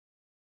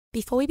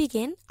Before we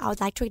begin, I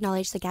would like to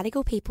acknowledge the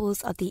Gadigal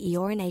peoples of the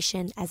Eora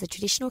Nation as the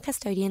traditional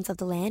custodians of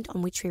the land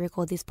on which we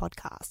record this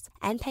podcast,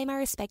 and pay my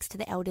respects to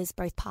the elders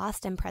both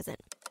past and present.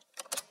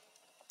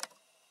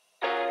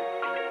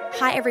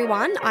 Hi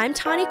everyone, I'm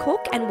Tani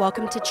Cook and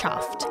welcome to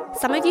Chuffed.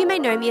 Some of you may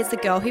know me as the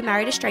girl who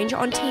married a stranger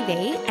on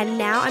TV, and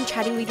now I'm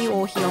chatting with you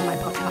all here on my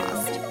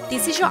podcast.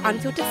 This is your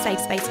unfiltered safe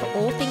space for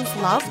all things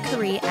love,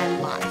 career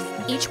and life.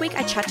 Each week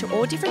I chat to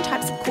all different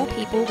types of cool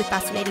people with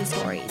fascinating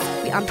stories.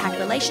 We unpack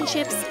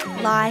relationships,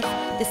 life,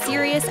 the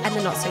serious and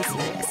the not so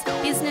serious,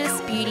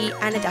 business, beauty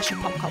and a dash of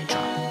pop culture.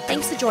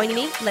 Thanks for joining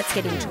me, let's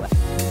get into it.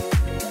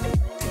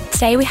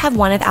 Today we have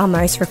one of our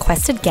most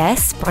requested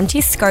guests, Bronte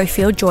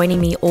Schofield,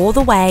 joining me all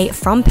the way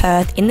from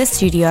Perth in the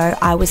studio.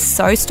 I was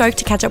so stoked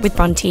to catch up with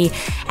Bronte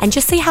and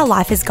just see how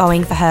life is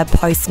going for her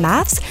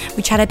post-MAFS.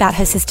 We chat about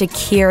her sister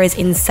Kira's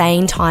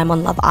insane time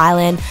on Love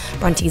Island,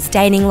 Bronte's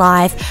dating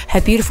life,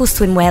 her beautiful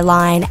swimwear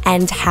line,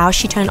 and how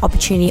she turned an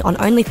opportunity on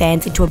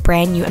OnlyFans into a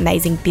brand new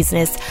amazing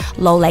business,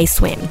 Lole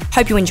Swim.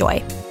 Hope you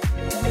enjoy.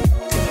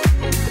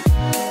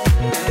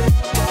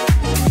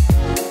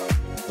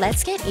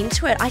 Let's get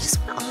into it. I just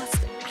want to ask,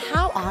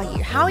 how are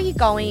you? How are you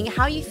going?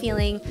 How are you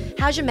feeling?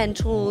 How's your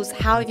mentals?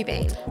 How have you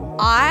been?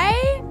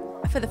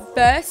 For the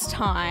first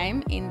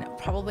time in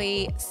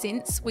probably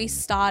since we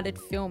started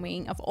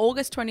filming of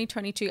August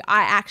 2022,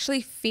 I actually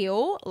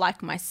feel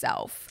like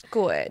myself.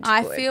 Good.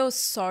 I feel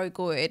so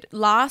good.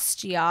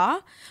 Last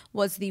year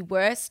was the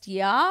worst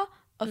year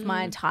of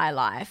my entire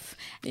life.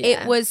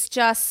 Yeah. It was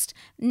just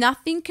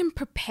nothing can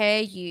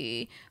prepare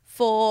you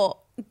for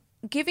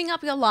giving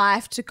up your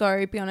life to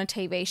go be on a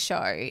TV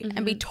show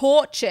and be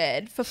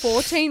tortured for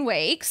 14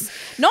 weeks,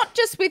 not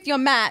just with your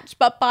match,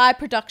 but by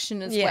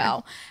production as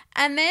well.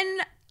 And then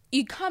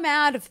you come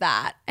out of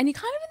that and you're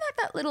kind of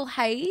in that little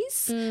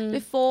haze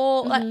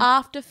before, like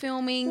after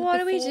filming.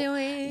 What are we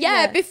doing?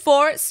 Yeah,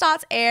 before it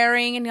starts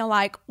airing and you're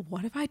like,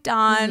 what have I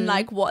done?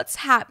 Like, what's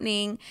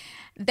happening?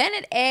 Then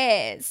it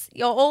airs.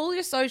 All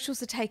your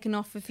socials are taken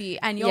off of you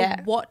and you're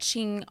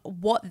watching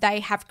what they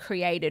have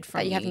created from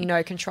that you have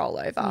no control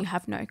over. You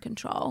have no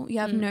control. You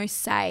have no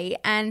say.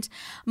 And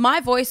my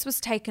voice was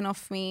taken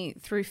off me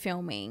through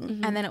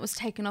filming and then it was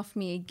taken off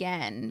me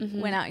again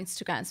when our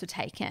Instagrams were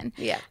taken.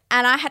 Yeah.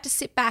 And I had to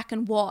sit back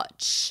and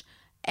watch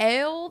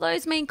all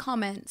those mean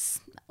comments,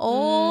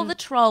 all the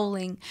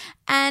trolling.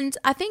 And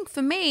I think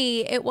for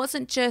me, it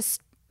wasn't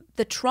just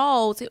the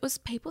trolls. It was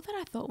people that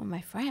I thought were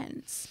my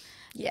friends.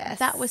 Yes.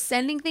 That were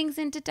sending things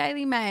into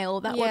Daily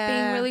Mail that were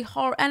being really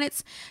horrible. And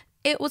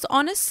it was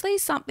honestly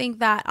something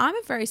that I'm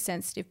a very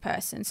sensitive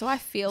person, so I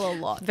feel a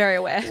lot. Very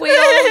aware. We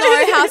all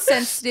know how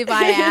sensitive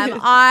I am.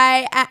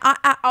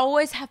 I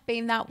always have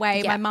been that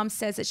way. Yeah. My mum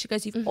says it. She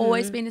goes, you've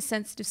always been a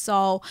sensitive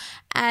soul.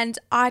 And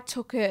I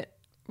took it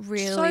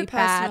really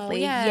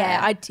badly. Yeah,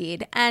 I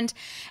did. And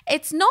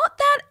it's not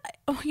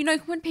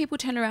that, when people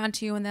turn around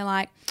to you and they're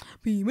like,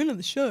 but you went on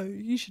the show,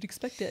 you should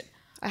expect it.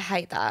 I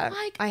hate that.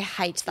 I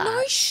hate that.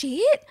 No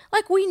shit.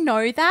 Like, we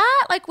know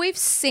that. Like, we've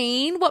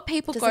seen what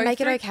people go through. Doesn't make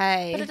it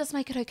okay. But it does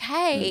make it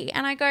okay.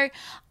 And I go,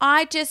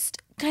 I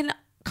just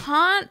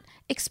can't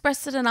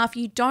express it enough.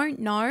 You don't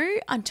know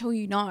until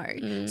you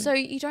know. So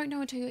you don't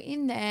know until you're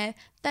in there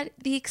that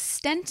the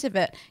extent of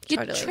it.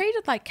 You're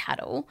treated like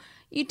cattle.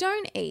 You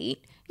don't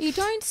eat. You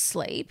don't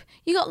sleep.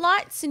 You got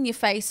lights in your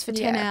face for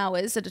 10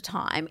 hours at a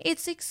time.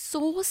 It's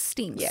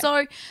exhausting. Yeah.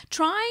 So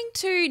trying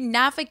to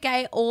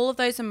navigate all of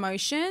those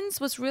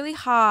emotions was really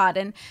hard.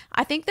 And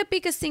I think the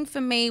biggest thing for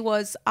me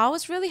was I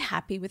was really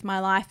happy with my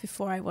life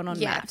before I went on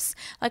MAFS.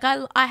 Like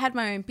I had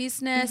my own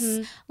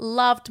business,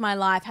 loved my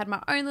life, had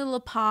my own little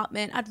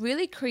apartment. I'd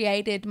really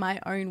created my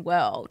own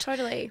world.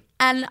 Totally.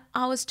 And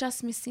I was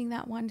just missing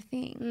that one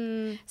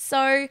thing.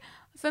 So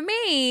for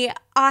me,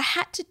 I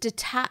had to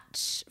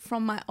detach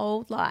from my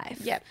old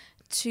life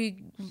to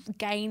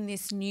gain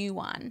this new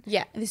one.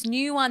 Yeah. This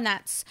new one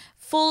that's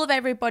full of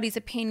everybody's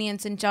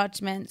opinions and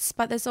judgments,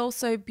 but there's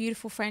also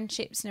beautiful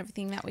friendships and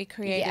everything that we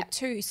created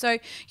too. So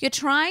you're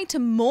trying to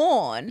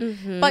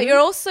mourn, but you're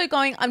also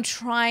going, I'm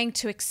trying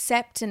to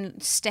accept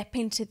and step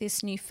into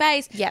this new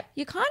phase. Yep.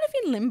 You're kind of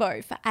in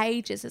limbo for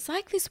ages. It's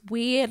like this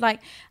weird,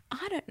 like,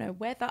 I don't know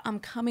whether I'm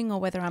coming or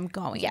whether I'm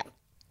going. Yeah.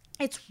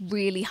 It's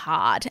really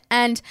hard.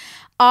 And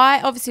I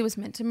obviously was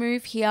meant to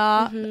move here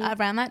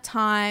around that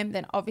time.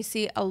 Then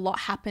obviously a lot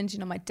happened.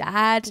 My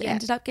dad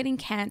ended up getting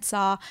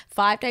cancer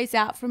 5 days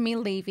out from me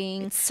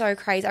leaving. It's so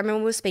crazy. I remember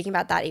we were speaking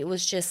about that. It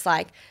was just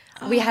like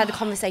we had a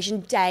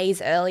conversation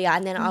days earlier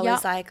and then I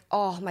was like,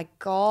 oh my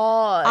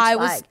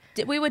God.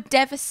 We were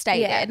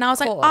devastated. And I was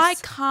like, I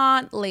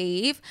can't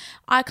leave.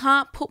 I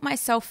can't put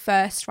myself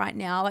first right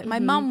now. Like my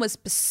mum was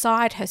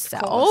beside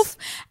herself.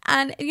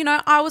 And,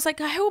 I was like,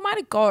 who am I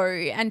to go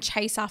and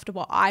chase after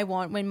what I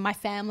want when my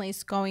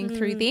family's going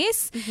through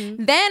this?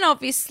 Then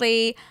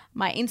obviously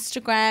my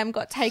Instagram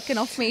got taken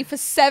off me for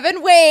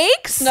 7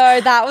 weeks.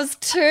 No, that was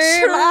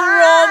too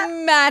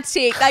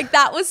traumatic. Like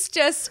that was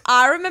just,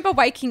 I remember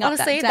waking up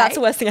Honestly, that day. That's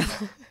the worst thing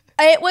ever.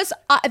 It was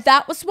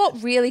that was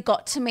what really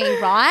got to me,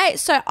 right?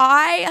 So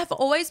I have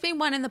always been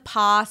one in the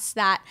past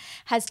that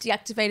has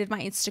deactivated my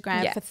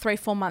Instagram for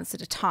 3-4 months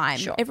at a time.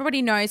 Sure.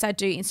 Everybody knows I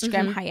do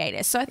Instagram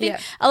hiatus. So I think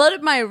a lot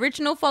of my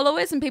original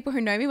followers and people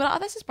who know me were like, oh,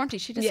 that's just Bronte.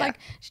 She just like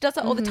she does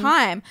that all the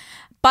time.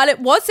 But it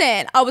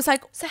wasn't. I was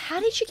like, so how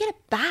did you get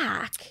it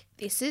back?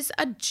 This is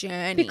a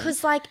journey.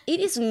 Because, like, it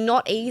is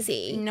not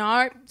easy.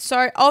 No.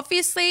 So,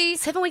 obviously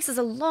 7 weeks is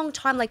a long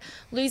time, like,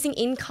 losing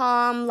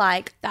income,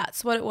 like.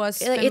 That's what it was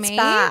for me. It's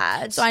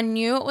bad. So, I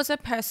knew it was a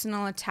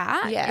personal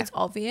attack. Yeah. It's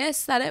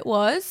obvious that it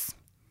was.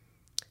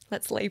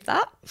 Let's leave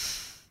that.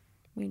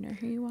 We know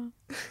who you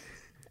are.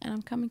 And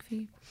I'm coming for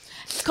you.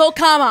 It's called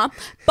karma.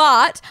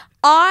 But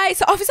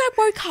so obviously I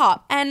woke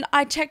up and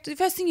I checked. The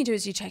first thing you do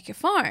is you check your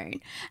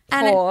phone.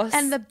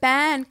 And the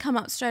ban come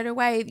up straight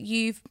away.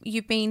 You've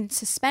been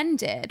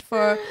suspended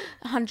for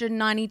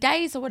 190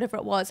 days or whatever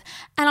it was.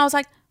 And I was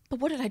like, but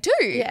what did I do?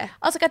 Yeah.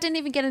 I was like, I didn't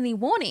even get any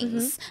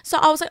warnings. So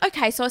I was like,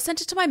 okay. So I sent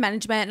it to my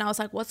management and I was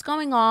like, what's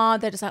going on?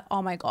 They're just like,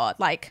 oh my God.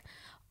 Like,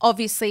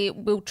 obviously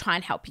we'll try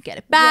and help you get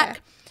it back.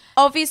 Yeah.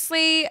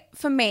 Obviously,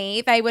 for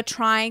me, they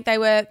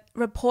were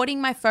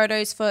reporting my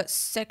photos for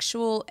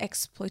sexual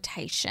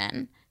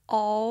exploitation.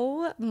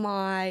 Oh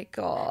my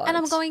God. And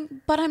I'm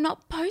going, but I'm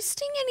not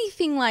posting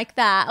anything like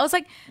that. I was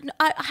like,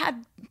 I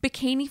had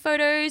bikini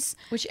photos.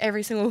 Which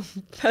every single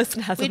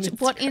person has on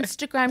Instagram. What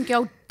Instagram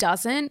girl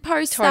doesn't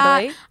post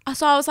that?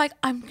 So I was like,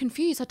 I'm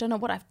confused. I don't know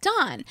what I've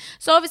done.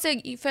 So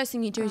obviously, first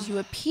thing you do is you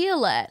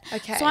appeal it.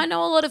 Okay. So I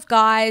know a lot of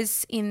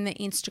guys in the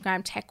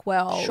Instagram tech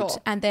world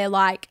and they're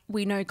like,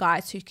 we know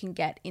guys who can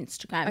get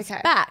Instagrams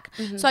back.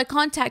 So I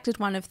contacted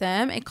one of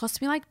them. It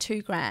cost me like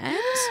 $2,000.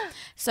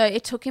 So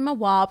it took him a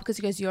while because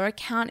he goes, your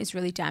account is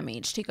really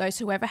damaged. He goes,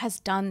 whoever has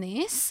done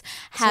this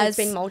has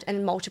been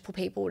and multiple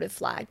people would have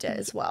flagged it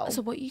as well.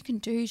 So what you can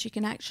do is you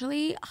can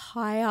actually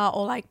hire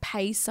or like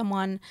pay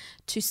someone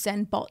to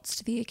send bots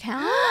to the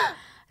account.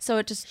 So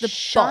it just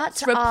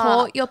bots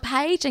report your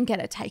page and get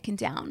it taken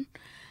down.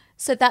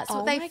 So that's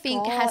what they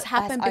think has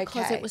happened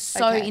because it was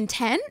so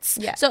intense.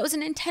 Yeah. So it was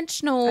an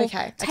intentional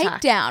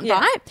takedown,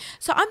 right?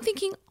 So I'm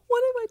thinking,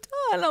 what have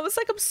I done? I was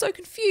like, I'm so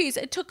confused.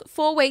 It took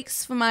 4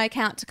 weeks for my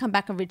account to come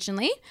back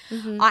originally.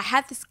 I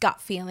had this gut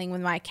feeling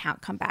when my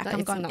account come back.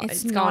 I'm going,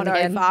 it's not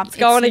over. It's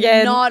gone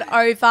again. Not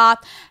over.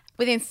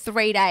 Within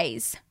 3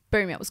 days,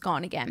 boom, it was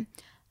gone again.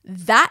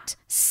 That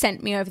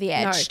sent me over the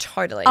edge. No,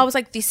 totally. I was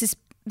like, this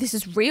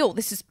is real.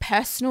 This is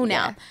personal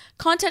now.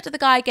 Contacted the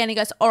guy again. He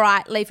goes, all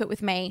right, leave it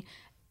with me.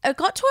 It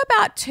got to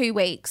about 2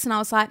 weeks and I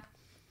was like,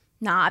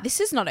 nah, this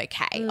is not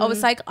okay. I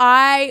was like,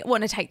 I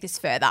want to take this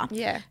further.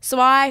 Yeah.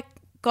 So I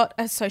got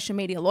a social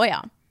media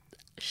lawyer.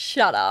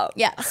 Shut up.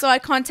 Yeah. So I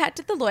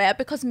contacted the lawyer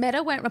because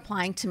Meta weren't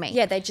replying to me.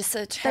 Yeah, they're just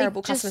a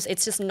terrible customers.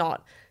 It's just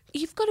not.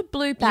 You've got a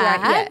blue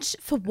badge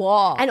for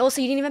what? And also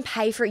you didn't even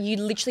pay for it. You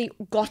literally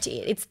got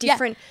it. It's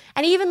different.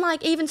 Yeah.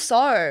 And even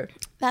so.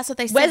 That's what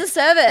they said. Where's the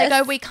service? They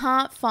go, we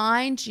can't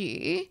find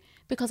you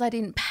because I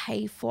didn't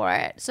pay for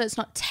it. So it's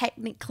not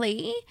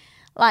technically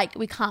like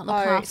we can't look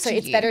after you. So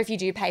it's better if you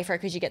do pay for it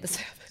because you get the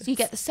service. You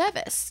get the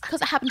service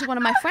because it happened to one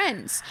of my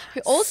friends who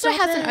also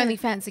has an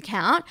OnlyFans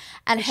account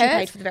and she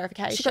paid for the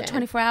verification. She got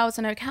 24 hours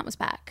and her account was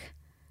back.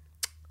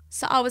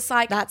 So I was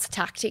like, that's a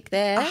tactic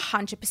there.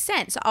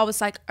 100%. So I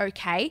was like,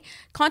 okay.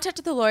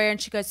 Contacted the lawyer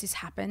and she goes, this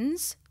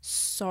happens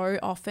so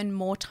often,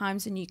 more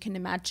times than you can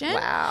imagine.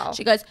 Wow.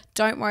 She goes,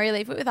 don't worry,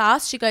 leave it with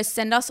us. She goes,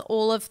 send us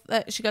all of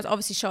she goes,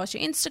 obviously show us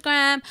your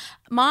Instagram.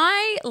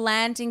 My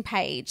landing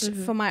page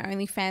for my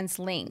OnlyFans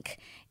link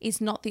is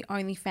not the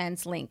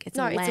OnlyFans link. It's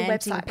a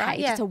website page. Right?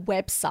 Yeah. It's a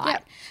website.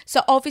 Yep.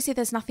 So obviously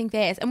there's nothing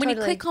there. And when you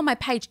click on my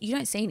page, you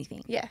don't see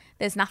anything. Yeah.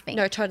 There's nothing.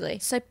 No, totally.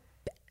 So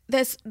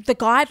there's the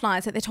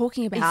guidelines that they're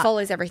talking about. It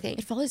follows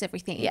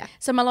everything. Yeah.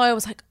 So my lawyer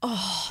was like,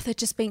 oh, they're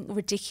just being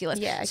ridiculous.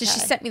 Yeah. Okay. So she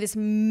sent me this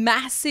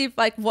massive,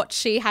 like what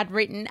she had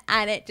written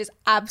and it just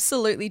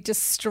absolutely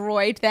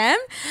destroyed them.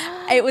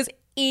 It was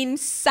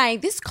insane.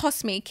 This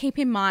cost me, keep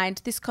in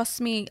mind, so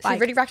you've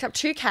already racked up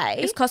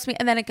 $2,000. This cost me,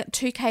 and then it got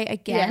 $2,000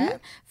 again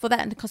for that,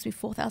 and it cost me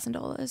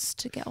 $4,000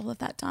 to get all of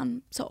that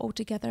done. So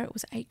altogether it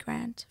was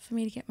 $8,000 for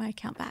me to get my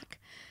account back.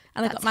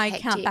 And I got my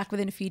account back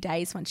within a few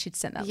days once she'd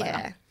sent that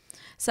letter.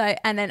 So,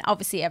 and then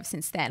obviously ever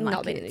since then,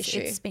 like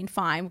it's been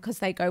fine because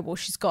they go, well,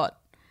 she's got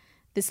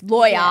this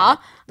lawyer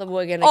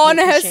on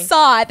her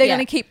side. They're going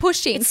to keep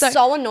pushing. It's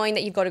so annoying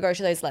that you've got to go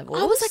to those levels.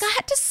 I was like, I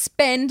had to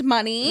spend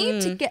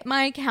money to get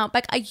my account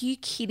back. Are you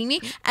kidding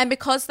me? And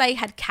because they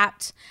had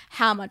capped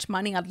how much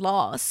money I'd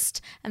lost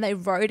and they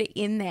wrote it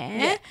in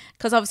there,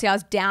 because obviously I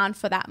was down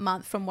for that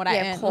month from what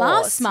I earned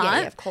last month.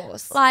 Yeah, of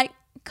course. Like,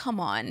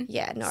 come on.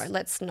 Yeah, no,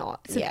 let's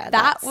not. So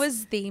that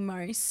was the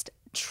most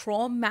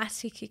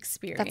traumatic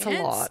experience. That's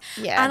a lot.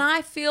 Yeah. And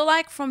I feel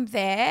like from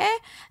there,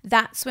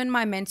 that's when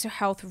my mental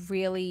health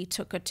really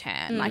took a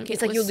turn. Like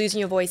it's like you're losing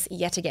your voice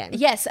yet again.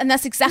 Yes, and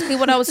that's exactly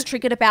what I was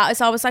triggered about. Is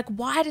I was like,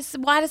 why does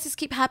this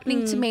keep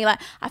happening to me?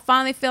 Like I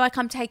finally feel like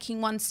I'm taking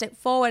one step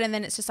forward and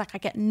then it's just like I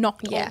get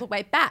knocked all the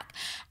way back.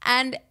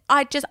 And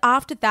I just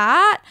after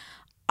that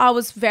I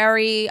was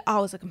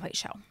a complete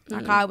shell.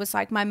 Like I was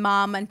like, my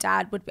mum and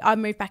dad I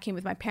moved back in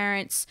with my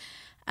parents.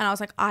 And I was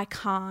like, I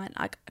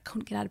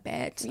couldn't get out of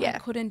bed. I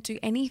couldn't do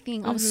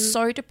anything. I was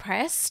so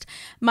depressed.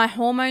 My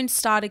hormones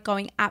started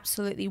going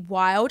absolutely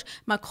wild.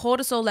 My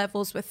cortisol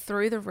levels were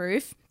through the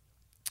roof.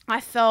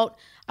 I felt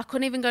I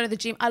couldn't even go to the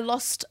gym. I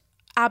lost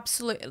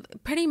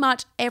pretty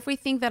much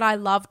everything that I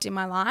loved in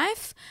my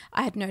life.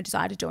 I had no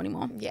desire to do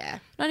anymore. Yeah.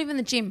 Not even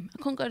the gym.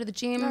 I couldn't go to the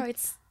gym. No,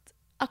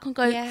 I couldn't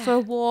go for a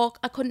walk.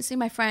 I couldn't see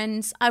my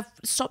friends. I've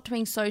stopped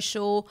being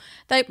social.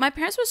 My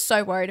parents were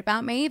so worried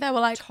about me. They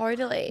were like,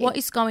 totally, what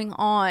is going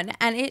on?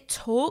 And it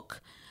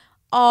took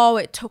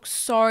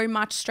so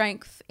much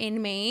strength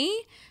in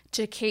me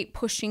to keep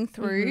pushing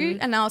through.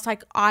 And I was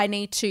like, I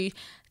need to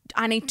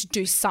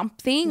do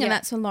something. Yeah. And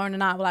that's when Lauren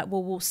and I were like,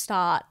 well, we'll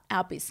start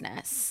our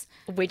business.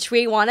 Which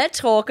we want to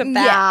talk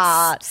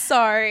about. Yes.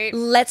 So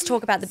let's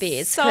talk about the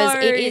biz,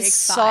 because it is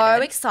so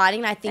exciting.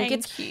 And I think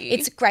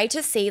it's great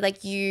to see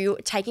like you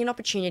taking an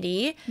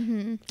opportunity,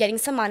 getting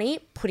some money,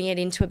 putting it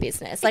into a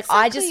business. Like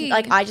exactly.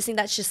 I just think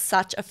that's just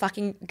such a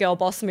fucking girl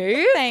boss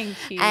move. Thank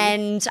you.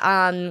 And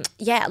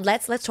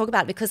let's talk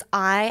about it, because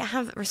I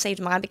have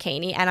received my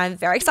bikini and I'm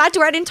very excited to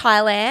wear it in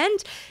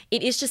Thailand.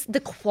 It is just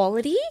the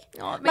quality.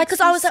 Because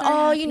I was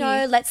like, you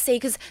know, let's see,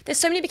 because there's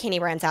so many bikini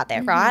brands out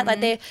there, right? Like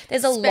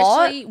there's a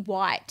lot. Especially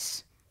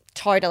white.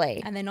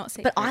 Totally. And they're not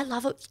see-through. But I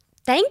love it.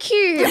 Thank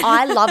you.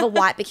 I love a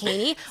white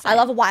bikini. I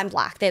love a white and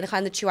black. They're the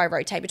kind of the two I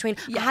rotate between.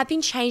 Yeah. I have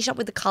been changed up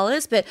with the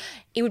colours, but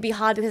it would be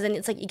hard because then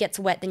it's like it gets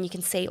wet, then you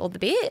can see all the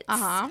bits.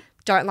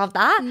 Don't love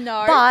that.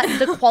 No. But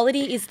the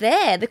quality is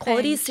there. The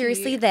quality is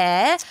seriously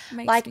there.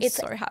 Makes me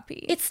so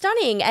happy. It's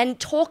stunning. And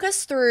talk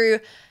us through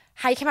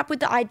how you came up with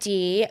the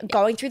idea,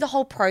 going through the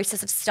whole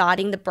process of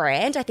starting the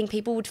brand. I think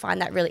people would find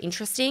that really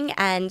interesting,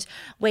 and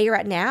where you're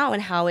at now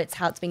and how it's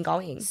been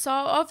going. So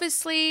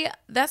obviously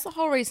that's the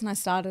whole reason I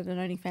started an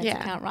OnlyFans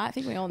account, right? I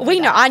think we all know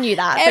that. I knew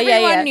that.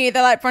 Everyone knew.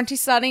 They're like, Bronte's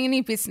starting a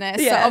new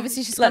business. Yeah. So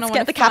obviously she's going to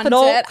want to fund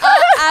it.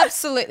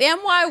 Absolutely. And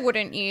why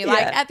wouldn't you?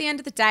 Like at the end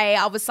of the day,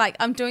 I was like,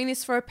 I'm doing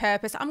this for a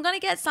purpose. I'm going to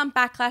get some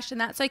backlash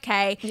and that's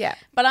okay. Yeah.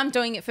 But I'm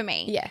doing it for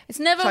me. Yeah.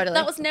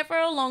 That was never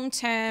a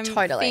long-term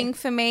thing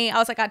for me. I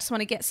was like, I just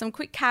want to get some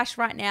quick cash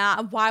right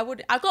now. Why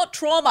would I got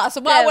trauma? So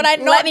why would I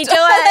not let me do it?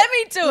 Let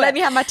me do it. Let me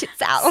have my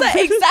tits out. So,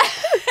 exactly.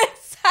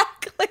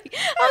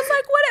 I was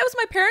like, what? It was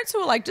my parents who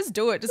were like, just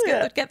do it. Just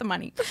get the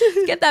money.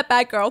 Get that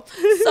bag, girl.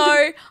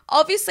 So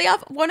obviously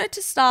I've wanted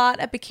to start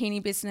a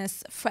bikini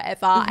business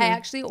forever. I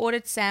actually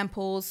ordered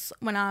samples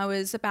when I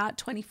was about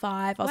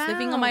 25. I was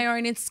living on my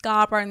own in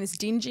Scarborough in this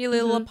dingy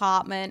little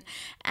apartment.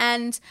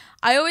 And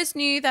I always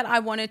knew that I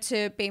wanted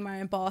to be my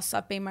own boss.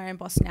 I've been my own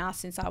boss now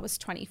since I was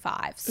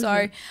 25.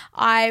 So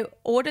I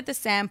ordered the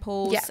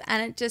samples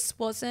and it just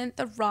wasn't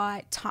the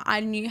right time. I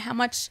knew how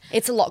much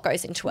it's a lot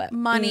goes into it.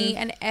 Money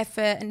and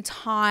effort and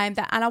time and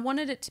I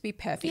wanted it to be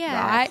perfect,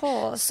 right? Of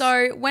course.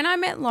 So when I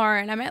met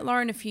Lauren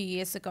a few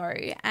years ago,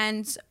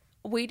 and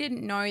we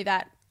didn't know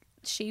that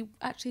she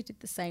actually did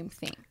the same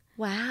thing.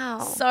 Wow.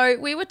 So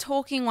we were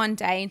talking one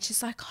day and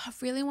she's like, I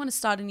really want to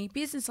start a new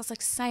business. I was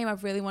like, same, I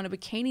really want a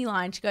bikini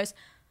line. She goes,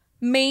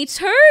 me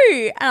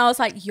too. And I was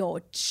like,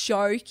 you're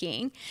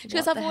joking. She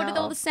goes, I've ordered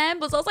all the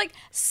samples. I was like,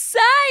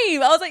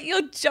 same. I was like,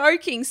 you're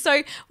joking.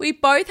 So we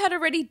both had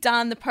already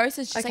done the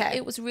process. She's like,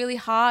 it was really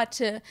hard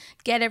to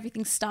get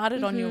everything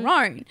started on your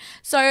own.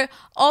 So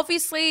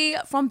obviously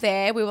from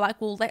there we were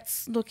like, well,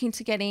 let's look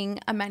into getting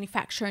a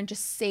manufacturer and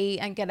just see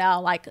and get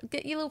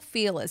your little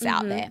feelers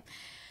out there.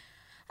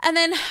 And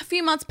then a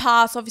few months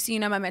passed. Obviously, you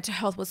know, my mental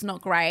health was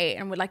not great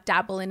and would like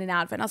dabble in and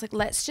out of it. And I was like,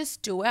 let's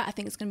just do it. I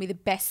think it's going to be the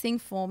best thing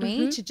for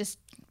me to just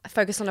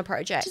focus on a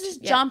project. To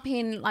just jump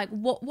in. Like,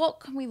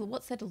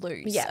 what's there to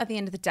lose at the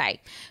end of the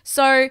day?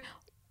 So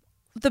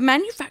the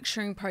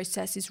manufacturing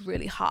process is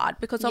really hard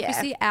because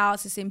obviously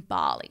ours is in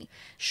Bali.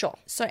 Sure.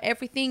 So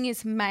everything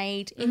is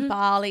made in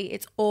Bali.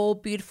 It's all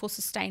beautiful,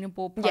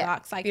 sustainable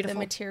products. Like the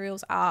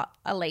materials are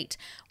elite.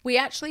 We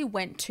actually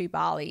went to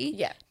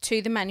Bali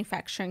to the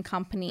manufacturing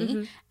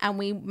company and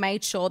we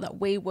made sure that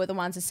we were the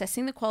ones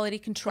assessing the quality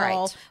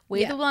control. Right.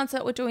 We're the ones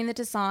that were doing the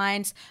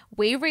designs.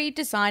 We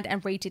redesigned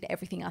and redid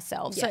everything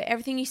ourselves. So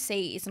everything you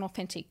see is an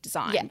authentic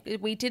design. Yeah.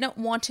 We didn't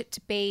want it to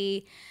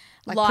be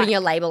like putting your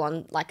label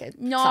on like a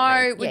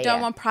we don't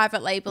want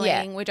private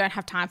labeling. We don't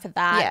have time for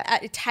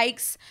that. It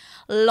takes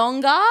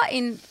longer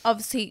in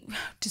obviously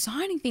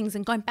designing things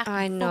and going back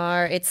and forth.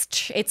 I know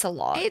it's a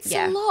lot. It's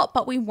a lot,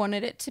 but we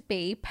wanted it to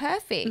be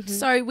perfect.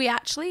 So we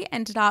actually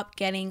ended up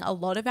getting a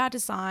lot of our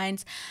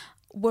designs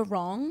were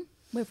wrong.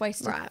 We've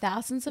wasted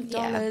thousands of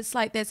dollars.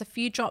 Like there's a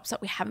few drops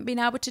that we haven't been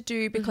able to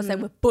do because they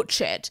were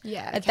butchered.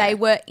 Yeah, they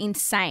were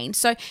insane.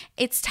 So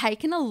it's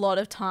taken a lot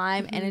of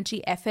time,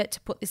 energy, effort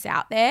to put this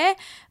out there.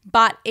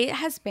 But it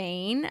has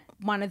been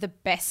one of the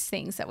best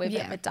things that we've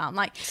ever done.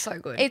 Like so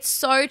good. It's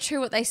so true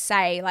what they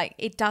say. Like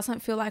it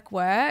doesn't feel like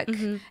work.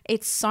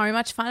 It's so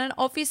much fun. And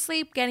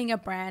obviously getting a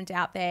brand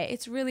out there,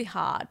 it's really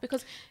hard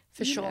because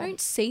you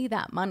don't see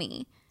that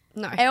money.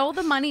 No. All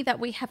the money that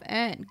we have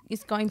earned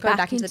is going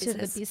back into the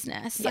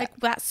business. Yeah. Like,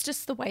 that's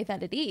just the way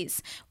that it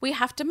is. We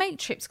have to make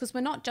trips because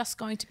we're not just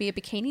going to be a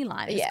bikini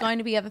line. There's going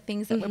to be other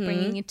things that we're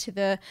bringing into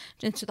the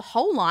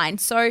whole line.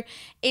 So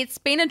it's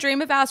been a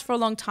dream of ours for a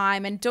long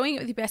time, and doing it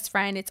with your best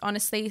friend, it's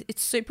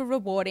super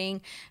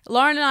rewarding.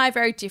 Lauren and I are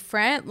very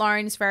different.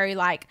 Lauren is very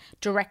like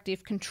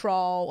directive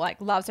control, like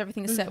loves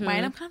everything a certain way.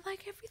 And I'm kind of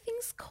like,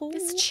 everything's cool.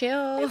 It's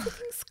chill.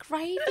 Everything's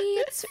gravy.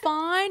 It's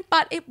fine.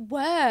 But it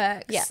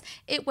works. Yeah.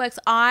 It works.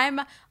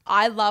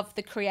 I love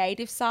the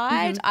creative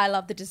side. I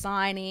love the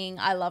designing.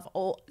 I love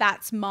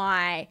that's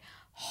my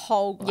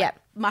whole,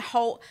 my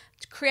whole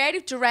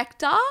creative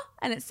director,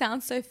 and it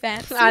sounds so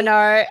fancy. I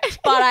know.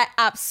 But I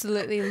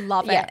absolutely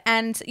love it.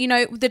 And, you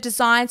know, the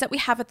designs that we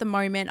have at the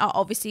moment are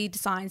obviously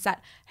designs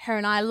that her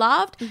and I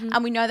loved,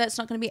 and we know that's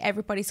not going to be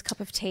everybody's cup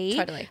of tea.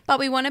 Totally. But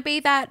we want to be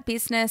that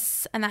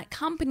business and that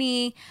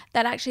company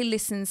that actually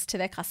listens to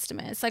their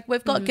customers. Like,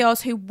 we've got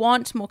girls who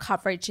want more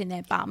coverage in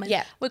their bum,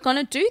 and we're going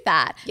to do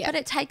that. But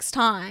it takes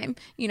time.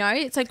 You know,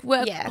 it's like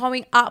we're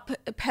going up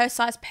per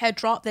size, per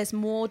drop. There's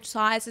more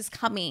sizes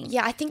coming.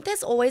 Yeah, I think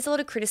there's always a lot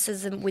of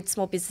criticism with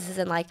small businesses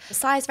and like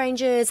size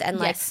ranges and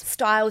like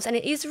styles, and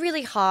it is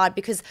really hard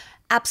because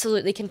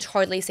absolutely can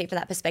totally see from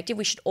that perspective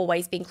we should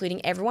always be including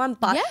everyone,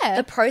 but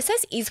the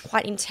process is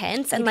quite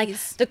intense, and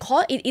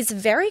it is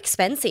very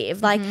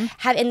expensive, like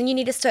and then you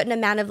need a certain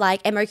amount of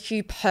like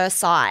MOQ per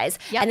size,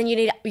 and then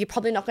you're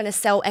probably not going to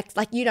sell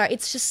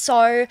it's just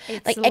so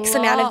X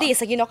amount of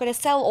this, like you're not going to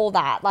sell all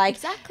that, like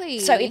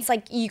so it's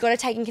like you got to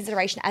take in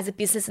consideration as a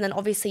business, and then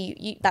obviously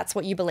you that's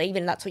what you believe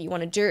in, that's what you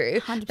want to do.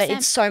 100%. But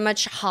it's so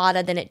much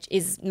harder than it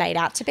is made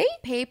out to be.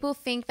 People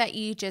think that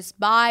you just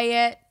buy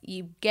it,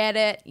 you get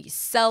it, you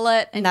sell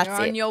it, and you're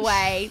on your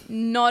way.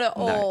 Not at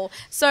all.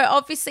 So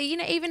obviously, you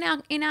know, even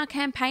in our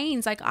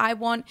campaigns, like I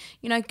want,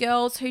 you know,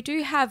 girls who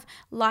do have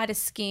lighter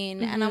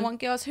skin, and I want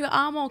girls who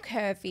are more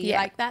curvy.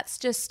 Like that's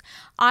just,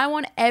 I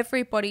want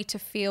everybody to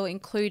feel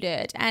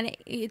included, and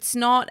it's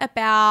not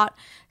about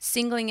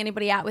singling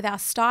anybody out with our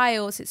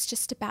styles. It's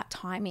just about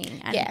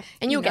timing. And,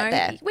 and you'll get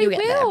there. We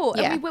will.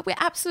 And we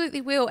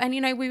absolutely will. And,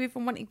 you know, we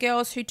even want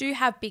girls who do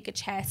have bigger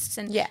chests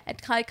and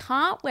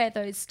can't wear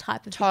those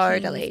type of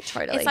bikinis.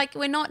 Totally. It's like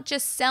we're not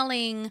just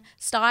selling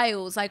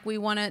styles. Like we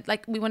want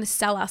to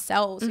sell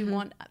ourselves. We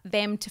want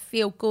them to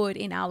feel good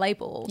in our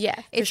label. Yeah,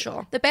 it's for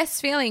sure. The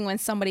best feeling when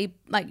somebody,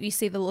 like you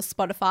see the little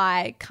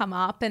Spotify come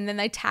up and then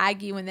they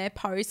tag you in their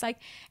post. Like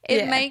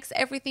it makes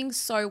everything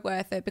so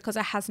worth it, because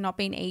it has not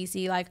been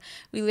easy. Like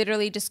we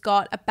literally just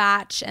got a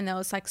batch and there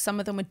was like some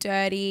of them were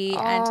dirty,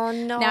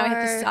 and now we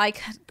have to,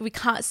 like, we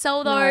can't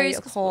sell those.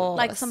 Of course.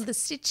 Like some of the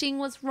stitching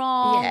was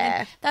wrong.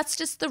 Yeah. That's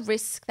just the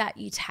risk that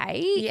you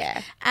take.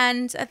 Yeah.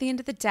 And at the end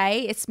of the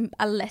day, it's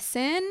a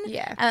lesson.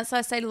 Yeah. And that's what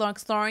I say to Lauren,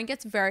 because Lauren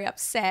gets very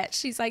upset.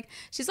 She's like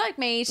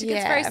me. She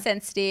gets very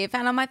sensitive.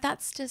 And I'm like,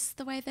 that's just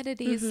the way that it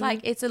is.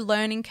 Like it's a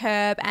learning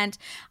curve. And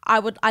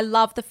I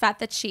love the fact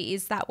that she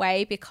is that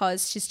way,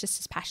 because she's just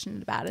as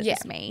passionate about it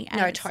as me.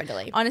 And no,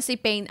 totally. Honestly,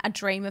 been a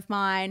dream of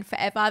mine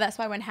forever. That's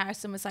why when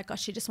Harrison was like, oh,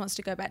 she just wants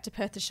to go back to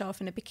Perth to show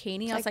off in a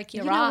bikini, I was like,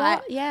 you're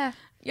right. Yeah.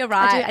 You're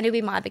right. And it'll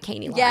be my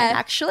bikini line,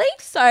 actually.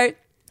 So,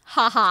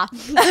 haha.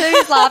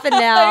 Who's laughing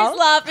now? Who's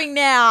laughing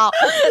now?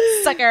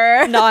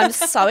 Sucker. No, I'm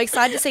so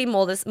excited to see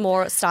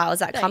more styles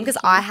that come, because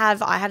I have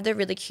the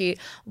really cute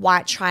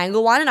white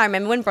triangle one, and I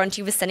remember when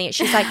Bronte was sending it,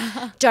 she's like,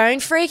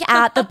 don't freak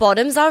out, the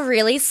bottoms are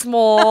really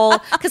small,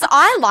 because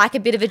I like a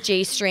bit of a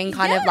G-string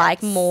kind of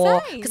like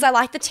more, because I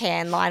like the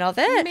tan line of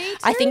it. Me too.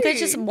 I think it's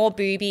just more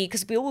booby,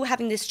 because we were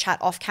having this chat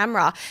off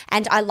camera,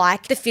 and I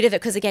like the fit of it,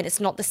 because again, it's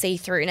not the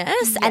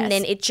see-throughness, and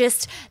then it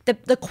just,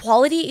 the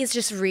quality is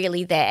just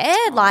really there.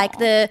 Like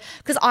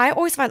because I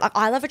always find, like,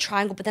 I love a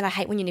triangle, but then I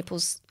hate when your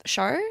nipples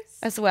show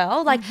as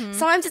well. Like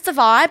sometimes it's a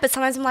vibe, but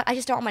sometimes I'm like, I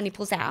just don't want my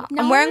nipples out.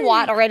 I'm wearing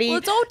white already. Well,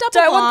 it's all double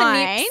don't lined,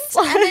 want the nips.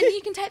 and then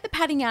you can take the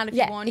padding out if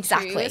you want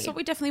exactly. to. That's what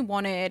we definitely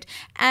wanted.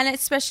 And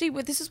especially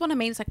with, this is what I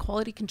mean, it's like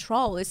quality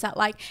control, is that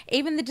like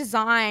even the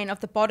design of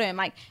the bottom,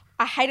 like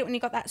I hate it when you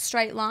got that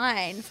straight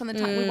line from the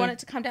top. We want it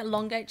to come down,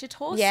 elongate your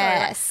torso.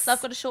 Yes. Like, so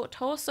I've got a short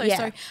torso.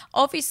 So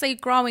obviously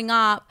growing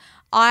up,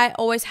 I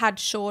always had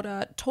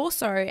shorter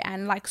torso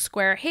and like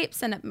square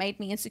hips, and it made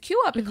me insecure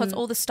because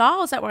all the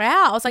styles that were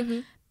out, I was like,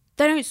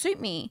 they don't suit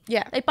me.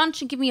 Yeah. They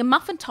bunch and give me a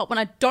muffin top when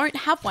I don't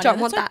have one. Don't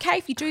want that. that. Okay,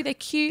 if you do, they're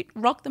cute.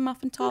 Rock the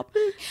muffin top.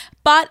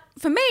 But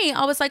for me,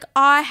 I was like,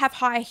 I have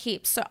high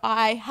hips, so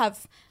I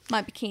have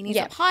my bikinis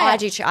up higher. I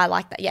do too. I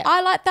like that. Yeah.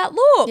 I like that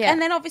look. Yeah.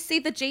 And then obviously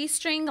the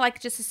G-string,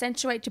 like, just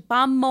accentuate your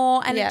bum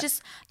more. And it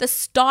just, the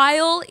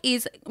style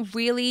is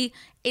really,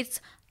 it's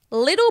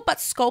little but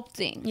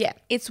sculpting. Yeah.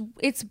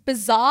 It's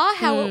bizarre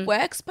how it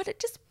works, but it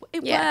just,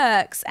 it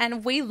works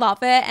and we love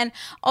it. And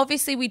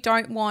obviously we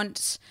don't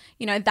want,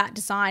 you know, that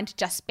design to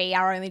just be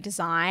our only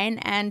design.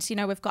 And, you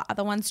know, we've got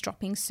other ones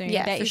dropping soon.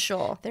 Yeah, for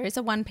sure. There is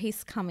a one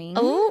piece coming.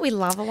 Oh, we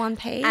love a one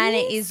piece. And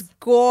it is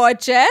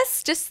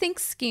gorgeous. Just think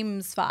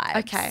Skims vibes.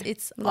 Okay.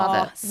 It's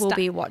love it. We'll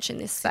be watching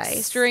this space.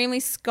 Extremely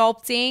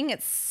sculpting.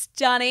 It's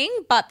stunning.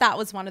 But that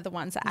was one of the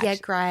ones that actually,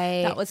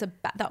 great. That was a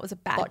bad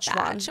Botch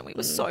batch. one. And we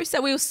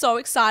were we were so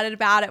excited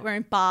about it. We're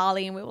in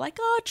Bali and we were like,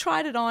 oh, I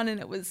tried it on and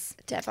it was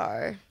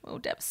Devo. We were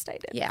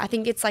devastated. Yeah, I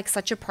think it's like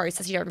such a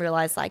process. You don't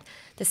realize like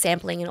the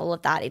sampling and all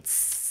of that.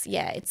 It's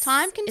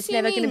time consuming. It's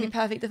never going to be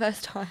perfect the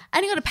first time.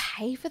 And you got to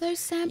pay for those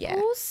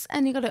samples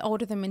and you got to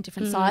order them in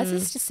different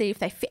sizes to see if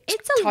they fit.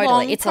 It's a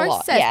long process, a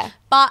lot, yeah.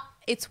 but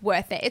it's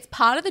worth it. It's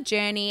part of the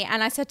journey.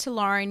 And I said to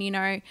Lauren, you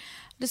know,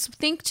 just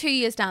think 2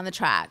 years down the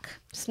track.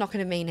 It's not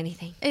going to mean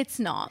anything. It's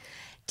not.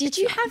 Did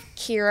you have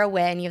Kira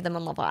wear any of them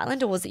on Love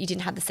Island, or was it you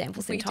didn't have the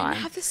samples in time? We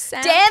didn't have the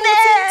samples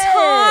in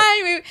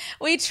time.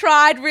 We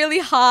tried really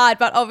hard,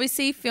 but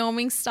obviously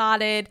filming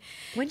started.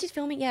 When did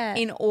filming? Yeah,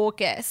 in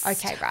August.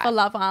 Okay, right. For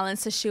Love Island,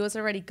 so she was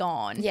already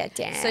gone. Yeah,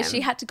 damn. So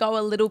she had to go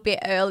a little bit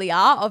earlier,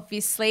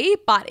 obviously,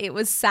 but it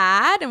was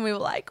sad, and we were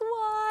like,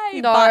 why?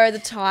 No, but the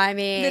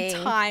timing. The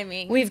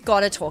timing. We've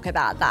got to talk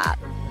about that.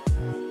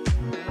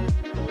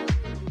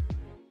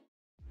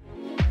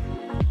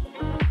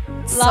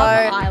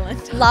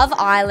 Love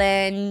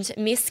Island,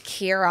 Miss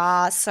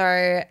Kira.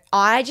 So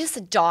I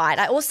just died.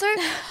 I also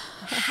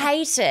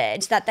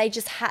hated that they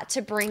just had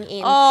to bring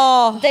in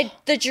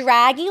the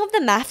dragging of the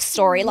MAFS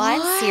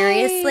storyline.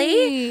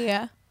 Seriously,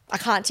 I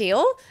can't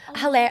deal.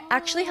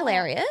 Actually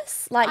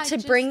hilarious. Like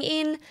bring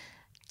in.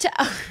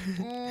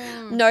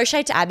 No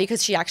shade to Abby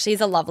because she actually is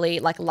a lovely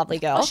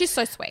girl. Oh, she's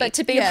so sweet. But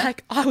to be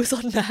like, I was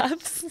on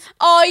MAFS.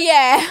 Oh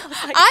yeah,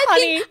 like,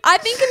 I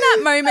think in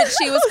that moment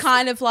she was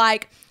kind of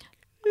like.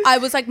 I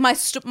was like, my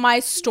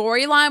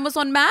storyline was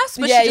on MAFS,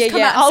 but she just come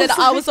out and said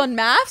I was on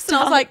MAFS, and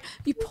I was like,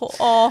 you poor,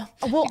 well,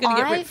 you're gonna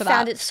get ripped for that. I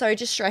found it so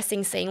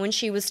distressing seeing when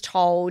she was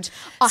told.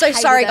 So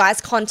sorry,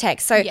 guys,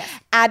 context. So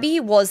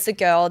Abby was the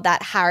girl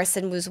that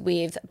Harrison was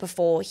with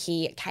before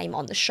he came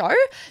on the show.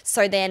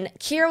 So then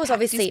Kira was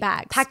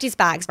packed his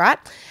bags, right?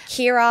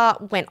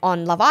 Kira went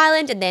on Love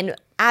Island, and then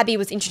Abby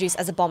was introduced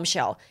as a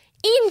bombshell.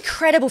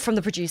 Incredible from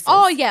the producers.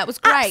 Oh yeah, it was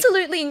great.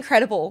 Absolutely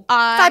incredible.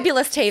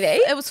 Fabulous TV.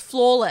 It was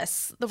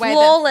flawless. The way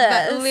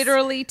that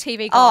literally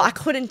TV. Oh, I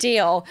couldn't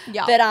deal.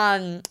 Yeah. But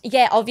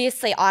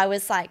obviously I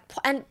was like,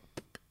 and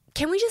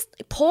can we just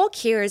poor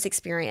Kira's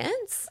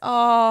experience?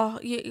 Oh,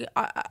 yeah,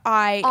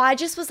 I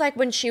just was like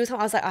when she was home,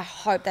 I was like, I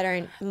hope they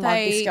don't mug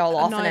this girl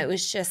off, and it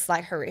was just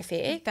like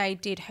horrific. They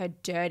did her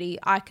dirty.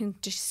 I can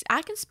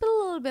spill a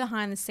little bit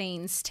behind the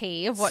scenes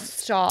tea of what.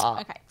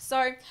 Stop. Okay,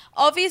 so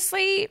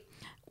obviously.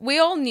 We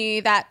all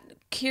knew that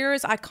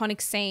Kira's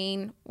iconic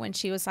scene when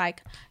she was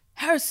like,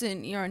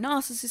 Harrison, you're a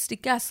narcissistic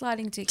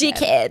gaslighting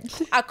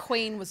dickhead. A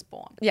queen was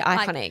born. Yeah,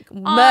 iconic.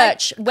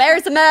 Merch. Where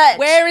is the merch?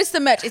 Where is the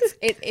merch?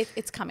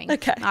 It's coming.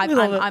 Okay.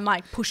 I'm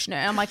like pushing her.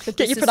 I'm like the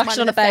get your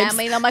production on the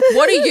family. And I'm like,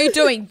 what are you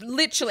doing?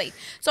 Literally.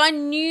 So I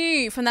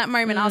knew from that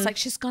moment, I was like,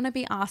 she's going to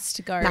be asked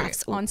to go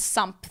on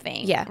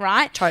something. Yeah.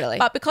 Right? Totally.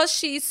 But because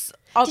she's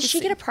Did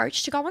she get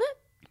approached to go on it?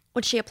 Or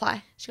did she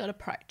apply? She got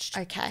approached.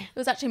 Okay. It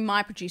was actually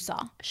my producer.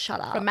 Shut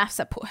up. From MAFS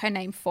that put her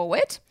name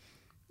forward.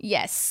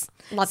 Yes.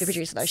 Love your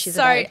producer though. She's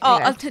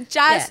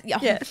Jazz. Yeah.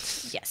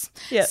 Yes.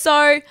 Yeah.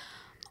 So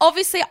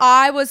obviously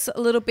I was a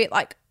little bit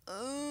like,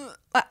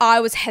 I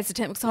was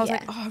hesitant because I was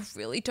like, I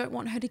really don't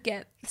want her to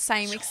get the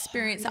same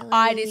experience that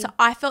I did. So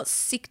I felt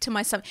sick to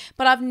myself.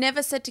 But I've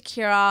never said to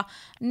Kira,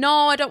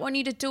 no, I don't want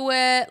you to do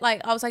it.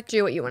 Like I was like,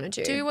 do what you want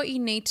to do. Do what you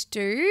need to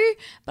do.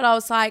 But I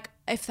was like,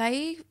 if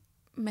they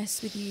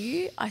mess with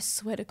you, I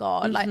swear to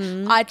God, like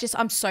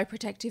I'm so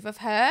protective of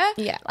her.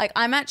 Yeah, like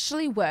I'm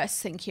actually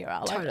worse than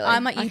Kira. Like, totally.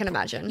 I'm like, I can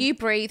imagine you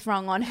breathe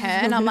wrong on her,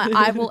 and I'm like,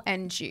 I will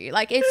end you.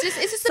 Like it's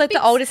just like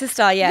the older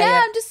sister.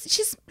 Yeah. I'm just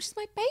she's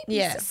my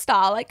baby sister.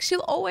 Like she'll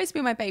always be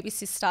my baby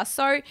sister.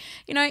 So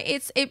you know,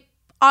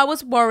 I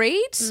was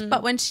worried,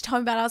 but when she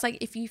told me about it, I was like,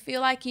 if you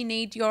feel like you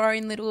need your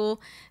own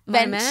little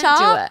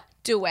venture,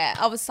 do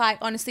it. I was like,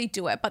 honestly,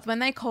 do it. But when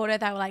they called her,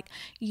 they were like,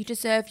 you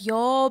deserve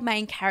your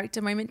main character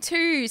moment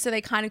too. So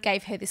they kind of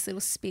gave her this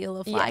little spiel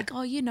of like,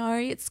 oh, you know,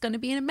 it's going to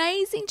be an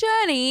amazing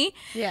journey.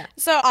 Yeah.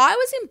 So I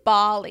was in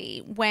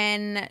Bali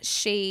when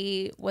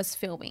she was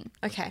filming.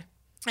 Okay.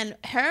 And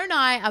her and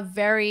I are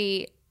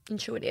very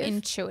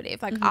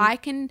intuitive. Like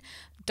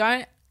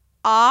don't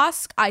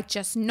ask, I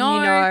just know.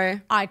 You know.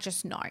 I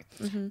just know.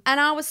 Mm-hmm. And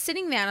I was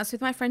sitting there and I was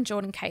with my friend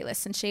Jordan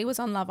Kalis and she was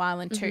on Love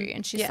Island too.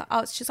 And she's like, I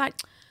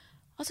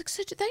was like,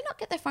 so did they not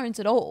get their phones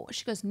at all?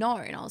 She goes, no.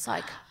 And I was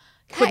like,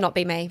 Could not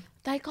be me.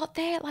 They got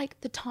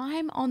the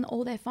time on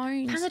all their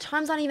phones. And the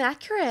times aren't even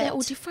accurate. They're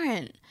all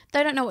different.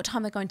 They don't know what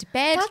time they're going to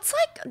bed. That's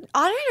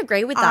I don't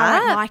agree with that. I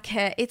don't like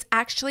it. It's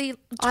actually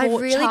torture. I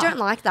really don't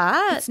like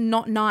that. It's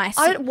not nice.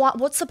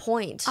 What's the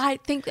point? I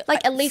think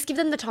at least give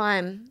them the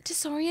time.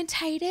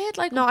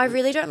 Disorientated. No, I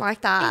really don't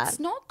like that. It's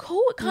not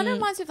cool. It kind of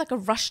reminds me of a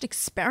rushed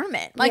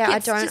experiment. I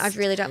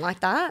really don't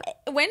like that.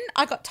 When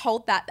I got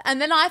told that,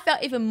 and then I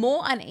felt even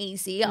more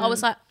uneasy. I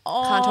was like,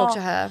 oh. Can't talk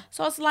to her.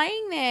 So I was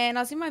laying there and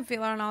I was in my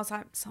villa and I was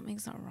like,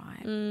 something's not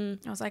right.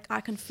 I was like, I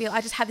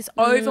just had this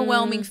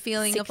overwhelming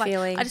feeling of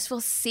I just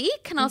feel sick.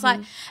 And I was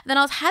like, then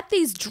I had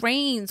these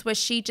dreams where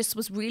she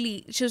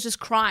was just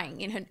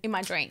crying in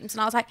my dreams.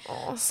 And I was like,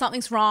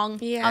 something's wrong.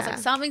 Yeah. I was like,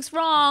 something's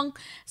wrong.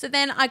 So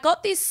then I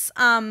got this,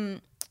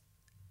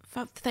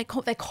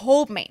 they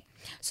called me.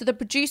 So the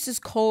producers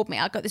called me.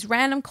 I got this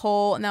random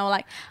call and they were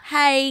like,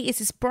 hey, is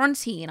this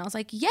Bronte? And I was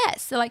like,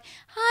 yes. They're like,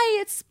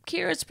 hi, it's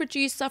Kira's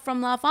producer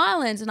from Love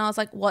Island. And I was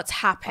like, what's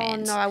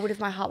happened? Oh no,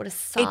 my heart would have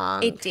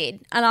sunk. It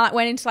did. And I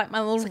went into my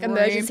little room.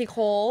 Emergency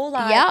call.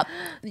 Yep.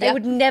 They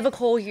would never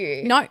call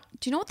you. No.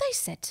 Do you know what they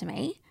said to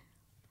me?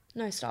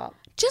 No, stop.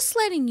 Just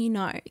letting you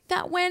know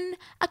that when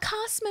a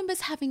cast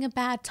member's having a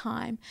bad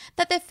time,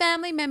 that their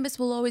family members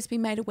will always be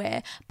made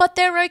aware, but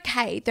they're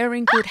okay. They're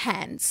in good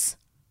hands.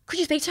 Could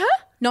you speak to her?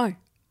 No.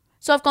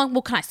 So I've gone,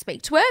 well, can I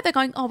speak to her? They're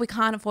going, oh,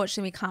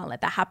 unfortunately, we can't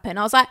let that happen.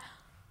 I was like,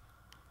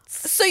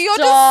 so you're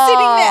just sitting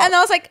there. And I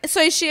was like,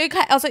 so is she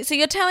okay? I was like, so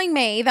you're telling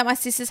me that my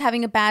sister's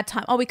having a bad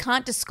time. Oh, we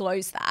can't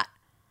disclose that.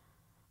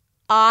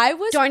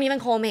 Don't even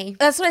call me.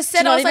 That's what I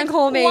said. I was like,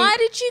 why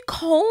did you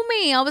call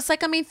me? I was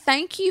like,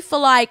 thank you for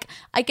I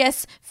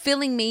guess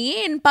filling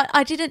me in, but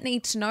I didn't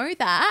need to know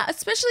that,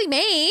 especially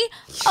me.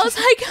 I was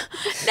like,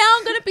 now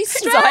I'm going to be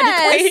stressed.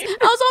 I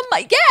was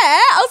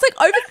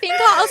overthinker.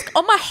 I was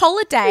on my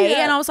holiday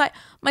and I was like,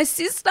 my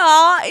sister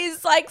is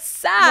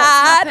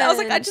sad. I was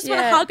like, I just want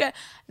to hug her.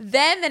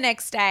 Then the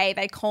next day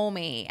they call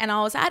me and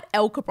I was at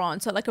El Cabron,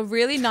 so a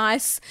really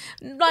nice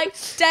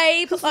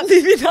day,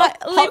 living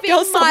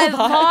my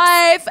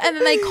life. And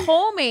then they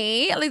call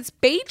me at this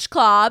beach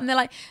club and they're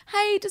like,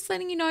 hey, just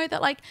letting you know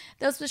that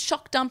there was a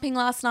shock dumping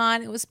last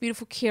night. It was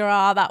beautiful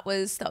Kira that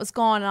was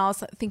gone. And I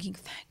was thinking,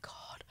 thank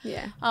God.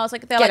 Yeah. I was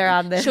like, get her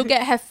out of there. She'll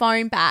get her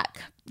phone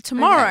back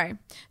tomorrow. Okay.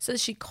 So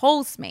she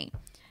calls me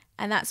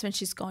and that's when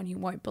she's gone, you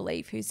won't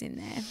believe who's in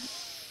there.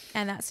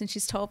 And that's when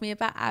she's told me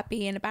about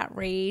Abby and about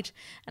Reed.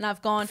 And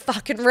I've gone,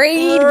 fucking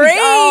Reed.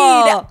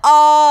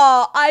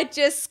 I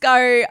just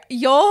go,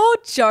 you're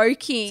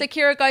joking. So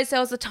Kira goes, there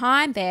was a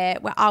time there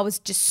where I was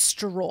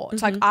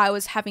distraught. I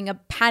was having a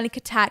panic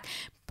attack,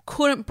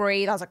 couldn't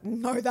breathe. I was like,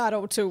 know that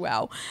all too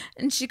well.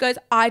 And she goes,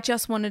 I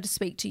just wanted to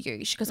speak to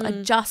you. She goes, I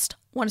just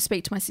want to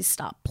speak to my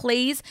sister.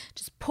 Please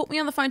just put me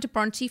on the phone to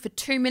Bronte for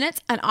 2 minutes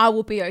and I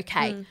will be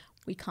okay.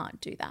 We can't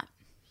do that.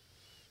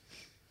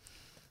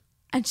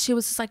 And she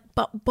was just like,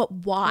 but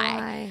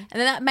why?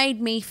 And then that made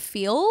me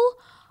feel,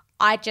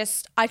 I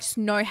just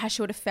know how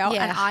she would have felt.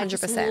 Yeah, and I 100%.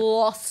 just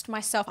lost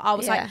myself. I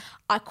was I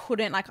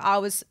couldn't,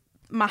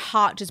 my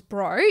heart just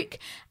broke.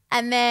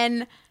 And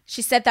then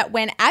she said that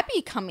when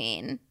Abby come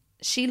in,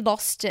 she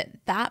lost it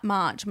that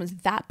much and was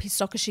that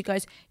pissed off because she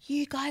goes,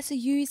 you guys are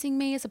using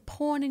me as a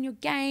pawn in your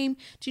game.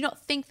 Do you not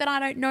think that I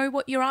don't know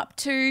what you're up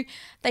to?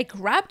 They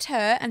grabbed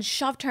her and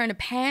shoved her in a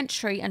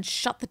pantry and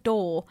shut the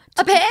door.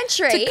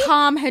 Pantry? To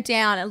calm her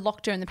down and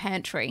locked her in the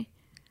pantry.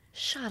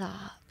 Shut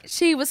up.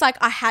 She was like,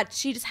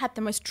 she just had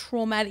the most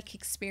traumatic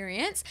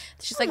experience.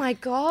 She's like, oh my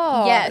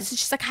God. Yeah. So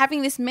she's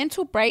having this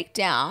mental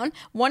breakdown,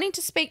 wanting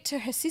to speak to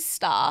her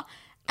sister.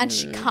 And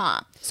she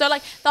can't. So,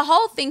 the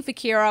whole thing for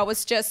Kira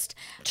was just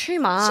too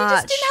much. She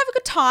just didn't have a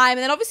good time. And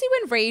then obviously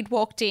when Reed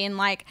walked in,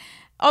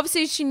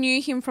 obviously she knew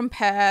him from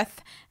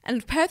Perth.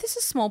 And Perth is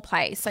a small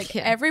place.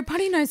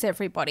 Everybody knows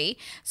everybody.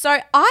 So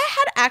I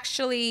had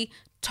actually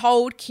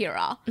told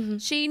Kira.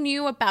 She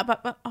knew about,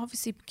 but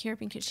obviously Kira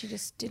being she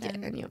just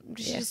didn't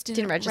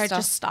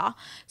register.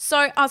 So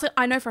I was like,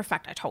 I know for a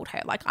fact I told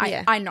her.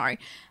 I know.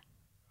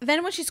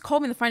 Then when she's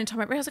called me on the phone and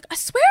told me, I was like, I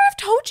swear I've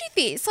told you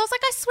this. I was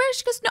like, I swear.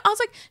 She goes, no.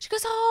 She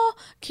goes, oh,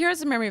 Kira's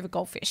the memory of a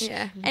goldfish.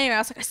 Yeah. Anyway, I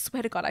was like, I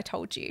swear to God, I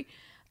told you.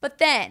 But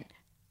then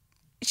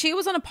she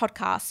was on a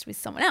podcast with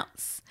someone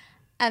else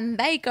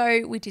and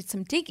we did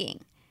some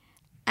digging.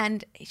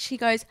 And she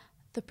goes,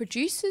 the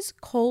producers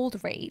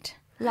called Reed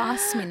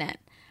last minute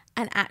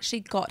and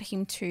actually got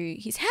him to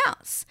his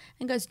house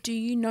and goes, do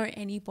you know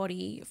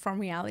anybody from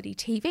reality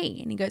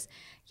TV? And he goes,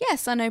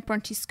 yes, I know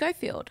Bronte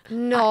Schofield.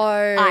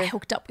 No. I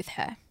hooked up with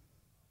her.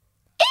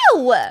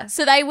 Ew.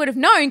 So they would have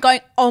known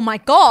going, oh my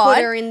God.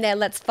 Put her in there.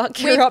 Let's fuck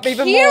her up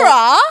even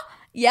Kira, more.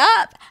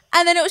 Yep.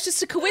 And then it was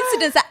just a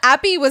coincidence that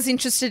Abby was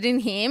interested in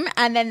him.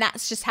 And then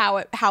that's just how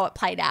it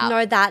played out.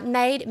 No, that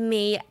made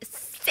me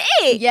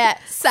sick. Yeah,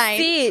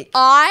 same. Sick.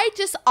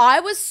 I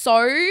was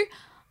so...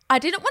 I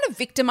didn't want to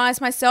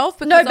victimize myself.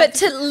 Because no, but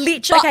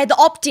the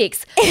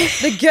optics.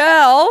 The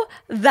girl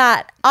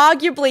that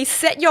arguably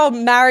set your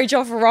marriage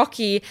off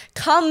rocky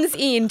comes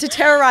in to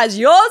terrorize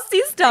your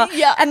sister.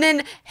 Yeah. And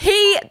then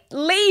he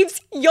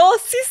leaves your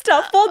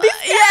sister for this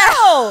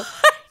girl.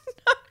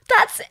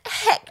 That's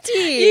hectic.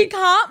 You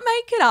can't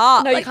make it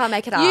up. No, you can't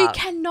make it up. You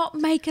cannot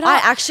make it up. I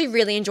actually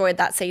really enjoyed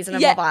that season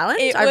of Love Island.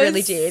 I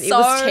really did. It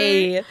was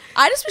tea.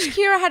 I just wish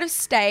Kira had have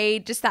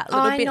stayed just that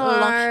little bit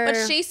longer.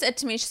 But she said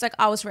to me, she's like,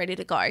 I was ready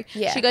to go.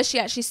 Yeah. She goes, she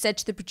actually said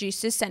to the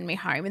producers, send me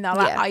home. And they're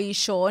like, are you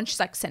sure? And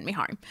she's like, send me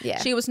home. Yeah.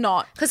 She was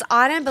not. Because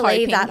I don't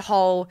believe that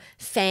whole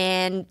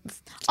fan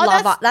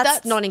lover.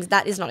 That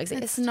is not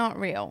exist. It's not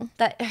real.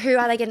 Who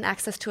are they getting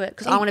access to it?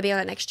 Because I want to be on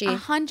it next year.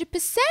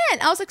 100%.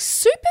 I was like,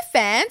 super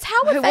fans?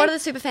 What are the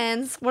super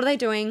fans? What are they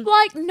doing?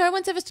 Like, no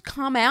one's ever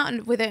come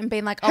out with it and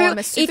been like, I'm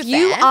a super fan. If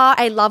you are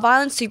a Love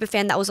Island super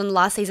fan that was on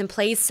last season,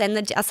 please send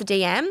us a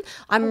DM.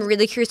 I'm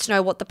really curious to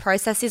know what the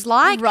process is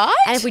like. Right.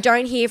 And if we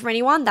don't hear from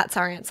anyone, that's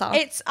our answer.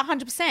 It's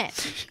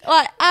 100%.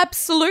 Like,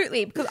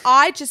 absolutely. Because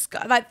I just,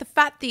 like, the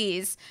fact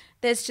is,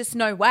 there's just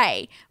no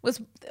way.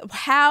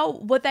 How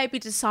would they be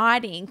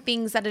deciding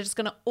things that are just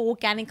going to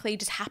organically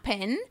just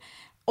happen?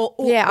 Or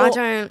I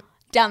don't.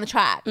 Down the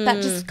track.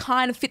 That just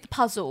kind of fit the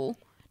puzzle.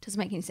 Doesn't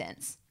make any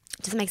sense.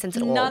 Doesn't make sense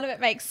at all. None of it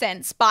makes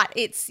sense. But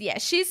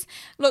she's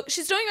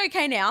doing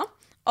okay now.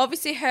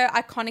 Obviously, her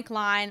iconic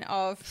line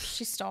of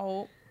she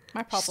stole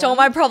my problem. Stole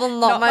my problem,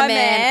 not my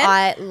man.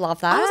 I love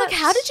that. I was like,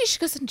 how did you? She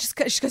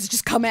goes,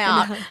 just come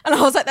out. And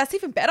I was like, that's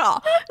even better.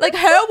 Like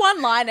her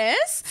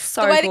one-liners,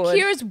 so the way good. that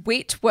Kira's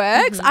wit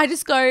works, I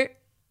just go,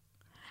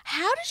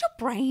 how does your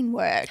brain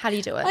work? How do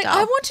you do it? Like,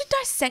 I want to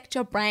dissect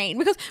your brain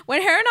because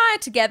when her and I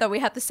are together, we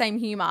have the same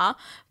humor.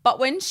 But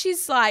when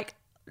she's like,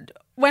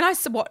 when I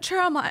watch her,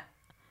 I'm like,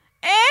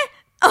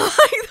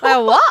 like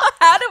what?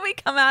 How do we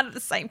come out of the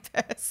same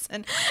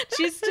person?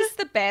 She's just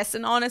the best.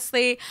 And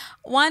honestly,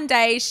 one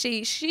day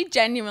she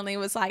genuinely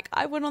was like,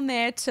 I went on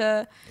there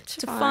to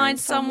find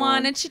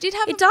someone, and she did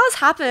have. It does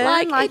happen.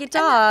 Like it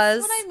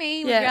does. That's what I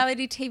mean with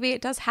reality TV.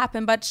 It does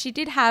happen, but she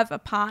did have a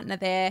partner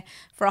there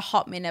for a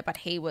hot minute, but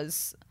he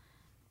was.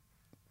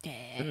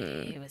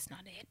 He was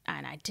not it,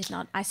 and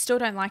I still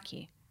don't like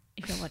you.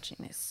 If you're watching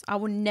this, I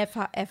will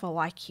never ever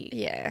like you.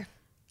 Yeah.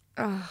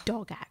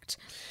 Dog act.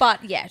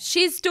 But yeah,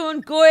 she's doing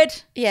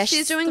good. Yeah,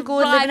 she's doing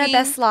good, living her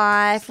best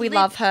life. We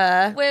love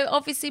her. We're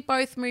obviously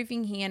both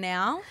moving here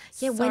now.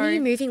 Yeah, when are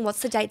you moving?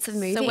 What's the dates of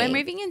moving? So we're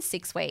moving in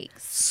 6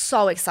 weeks.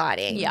 So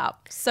exciting.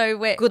 Yep. So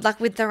we're good luck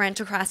with the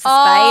rental crisis,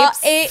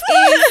 babes. It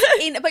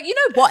is but you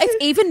know what? It's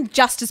even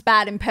just as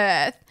bad in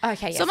Perth.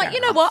 Okay, yeah. So I'm like,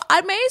 you know what? I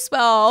may as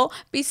well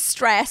be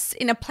stressed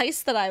in a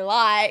place that I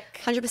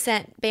like.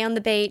 100%. Be on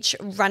the beach,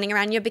 running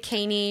around your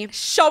bikini.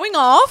 Showing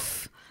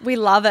off. We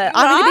love it.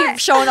 I'm going to be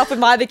showing off in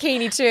my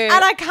bikini too.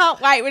 And I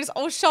can't wait. We're just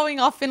all showing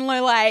off in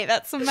Lollet.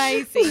 That's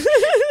amazing.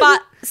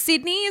 But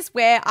Sydney is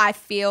where I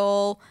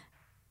feel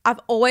I've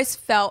always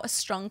felt a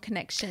strong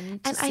connection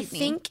to Sydney. And I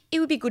think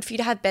it would be good for you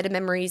to have better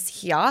memories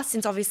here,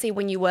 since obviously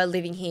when you were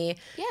living here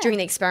during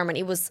the experiment,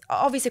 it was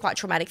obviously quite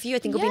traumatic for you. I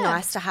think it would be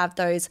nice to have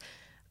those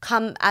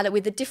come at it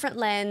with a different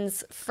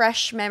lens,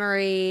 fresh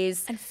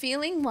memories. And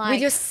feeling like...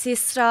 with your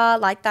sister,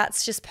 like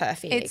that's just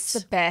perfect. It's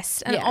the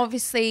best. And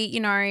obviously, you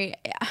know,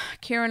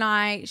 Kira and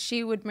I,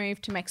 she would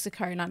move to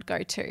Mexico and I'd go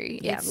too.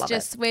 Yeah, it's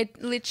just, we're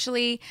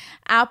literally,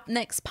 our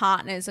next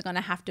partners are going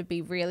to have to be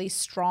really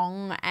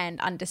strong and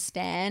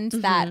understand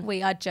that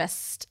we are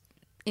just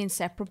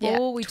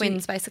inseparable. Yeah,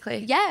 twins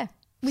basically. Yeah.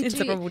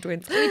 Inseparable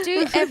twins. We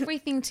do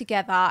everything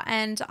together,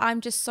 and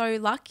I'm just so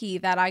lucky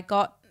that I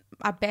got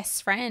our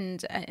best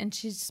friend, and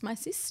she's my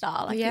sister.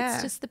 Like,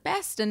 it's just the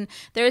best, and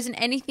there isn't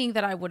anything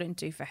that I wouldn't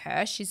do for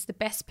her. She's the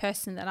best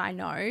person that I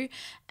know,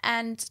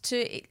 and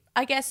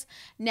I guess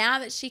now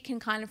that she can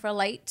kind of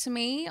relate to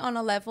me on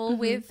a level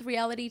with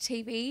reality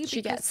TV,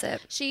 she gets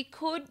it.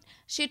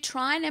 She'd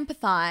try and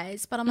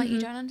empathize, but I'm like, you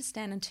don't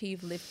understand until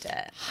you've lived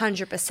it.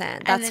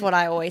 100%. That's what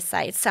I always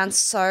say. It sounds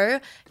so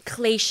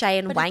cliche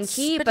and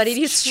wanky, but it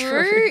is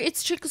true.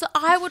 It's true, because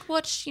I would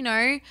watch, you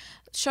know,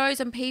 shows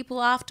and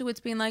people afterwards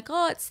being like,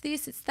 oh, it's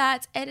this, it's that,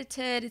 it's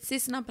edited, it's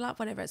this, and I'd be like,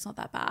 whatever, it's not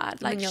that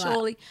bad. Like,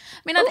 surely,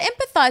 I mean, I'd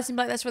empathize and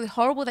be like, that's really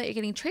horrible that you're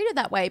getting treated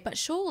that way, but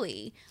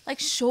surely.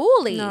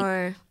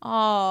 No.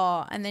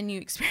 Oh, and then you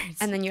experience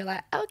and then you're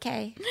like,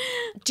 okay.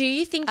 Do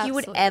you think you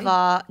would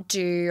ever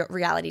do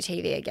reality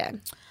TV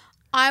again?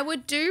 I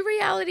would do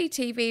reality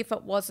TV if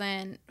it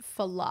wasn't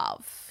for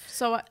love.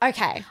 So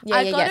okay,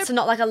 yeah. So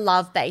not like a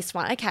love-based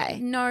one. Okay.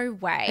 No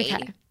way.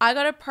 Okay. I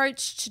got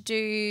approached to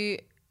do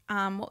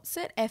what's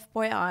it?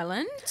 F-Boy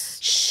Island.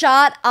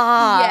 Shut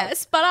up.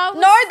 Yes, but I was...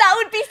 No, that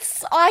would be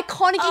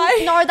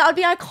iconic. No, that would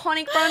be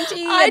iconic,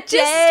 Bronte.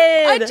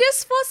 I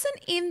just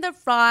wasn't in the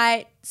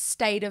right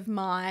state of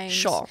mind.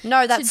 Sure.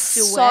 No, that's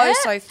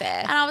so fair.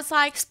 And I was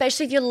like,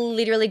 especially if you're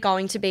literally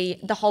going to be,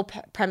 the whole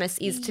premise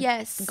is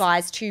to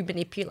guys to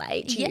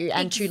manipulate you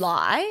and to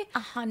lie.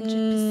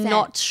 100%.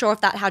 Not sure if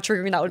how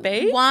triggering that would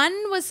be. One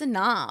was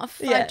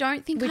enough. I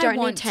don't think I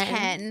want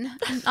 10.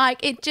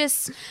 Like it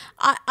just,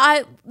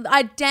 I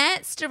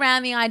danced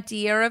around the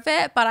idea of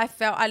it, but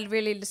I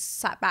really just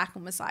sat back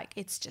and was like,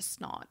 it's just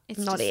not. It's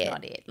not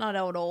it. Not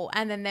at all.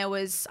 And then there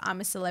was,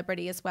 I'm a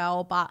celebrity as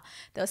well, but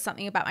there was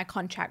something about my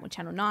contract with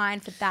Channel 9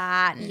 for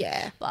that.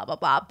 And blah, blah,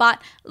 blah.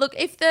 But look,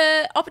 if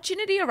the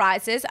opportunity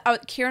arises,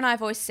 Kira and I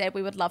have always said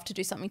we would love to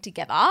do something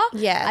together.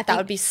 Yeah, that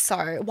would be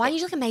so. Why don't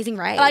you look Amazing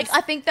Race? Like,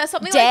 I think that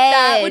something like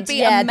that would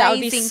be amazing. That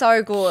would be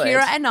so good.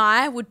 Kira and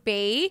I would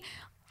be...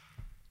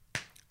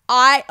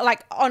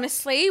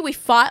 honestly, we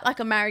fight like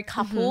a married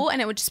couple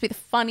and it would just be the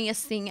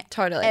funniest thing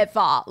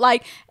ever.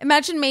 Like,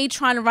 imagine me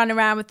trying to run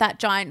around with that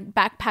giant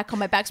backpack on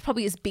my back. It's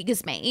probably as big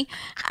as me.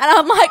 And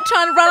I'm like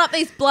trying to run up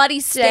these bloody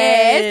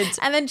stairs.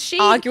 And then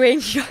arguing.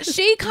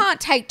 She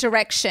can't take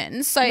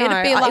directions. So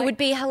it would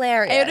be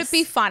hilarious. It would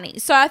be funny.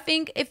 So I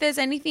think if there's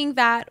anything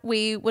that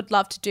we would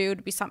love to do, it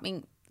would be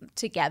something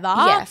together.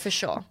 Yeah, for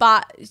sure.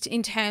 But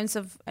in terms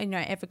of,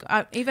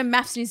 even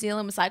MAFS New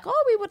Zealand was like,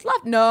 oh, we would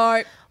love.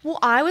 No. Well,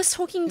 I was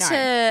talking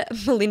to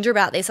Melinda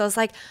about this. I was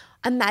like,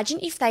 imagine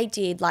if they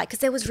did because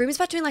there was rumors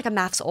about doing like a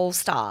MAFS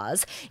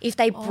All-Stars. If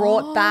they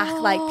brought back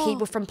like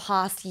people from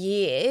past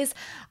years,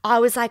 I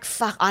was like,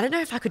 fuck, I don't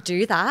know if I could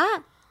do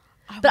that.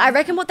 But I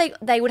reckon what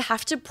they would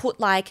have to put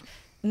like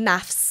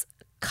MAFS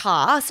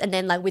cast and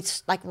then like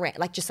with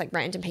just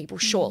random people,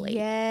 surely,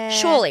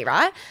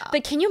 right?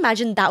 But can you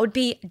imagine? That would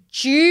be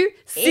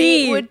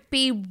juicy. It would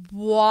be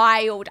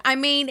wild. I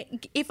mean,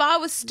 if I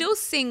was still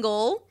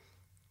single,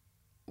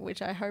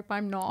 which I hope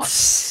I'm not,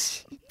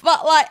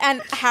 but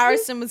and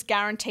Harrison was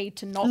guaranteed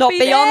to not be on there,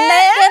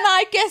 then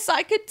I guess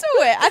I could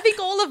do it. I think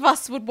all of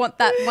us would want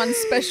that one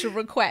special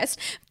request,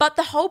 but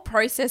the whole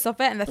process of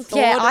it and the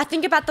thought. I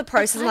think about the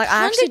process. I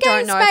actually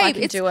don't know if I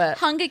can do it.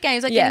 Hunger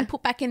Games, getting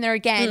put back in there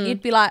again.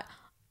 You'd be like,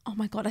 oh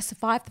my God, I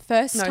survived the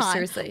first time. No,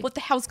 seriously. What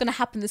the hell's going to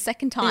happen the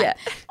second time? Yeah.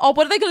 Oh,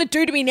 what are they going to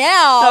do to me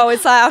now? Oh,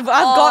 it's like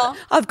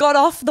I've got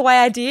off the way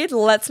I did.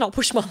 Let's not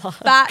push my luck.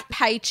 That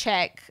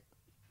paycheck.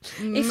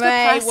 If the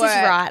price is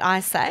right, I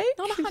say.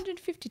 Not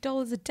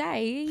 $150 a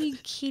day. Are you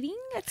kidding?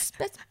 That's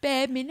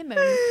bare minimum.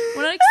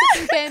 We're not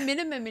accepting bare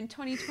minimum in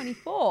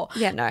 2024.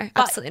 Yeah, no,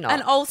 absolutely not.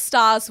 And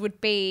All-Stars would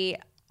be...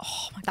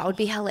 Oh my God. That would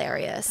be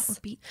hilarious. That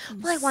would be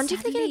insane. Well, I wonder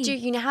if they're going to do,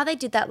 you know how they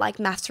did that like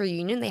MAFS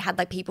reunion? They had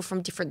like people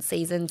from different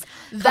seasons.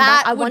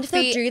 I wonder if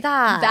they'll do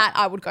that. That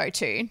I would go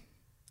to.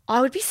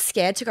 I would be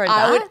scared to go to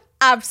that. I would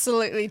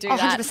absolutely do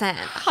that. 100%.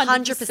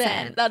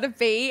 100%. That would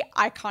be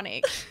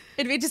iconic.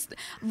 It'd be just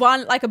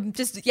one,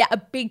 a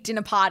big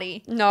dinner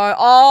party. No.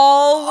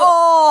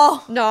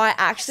 Oh. No,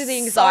 actually the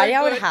anxiety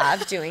I would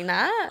have doing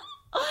that.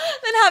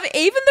 Then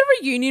even the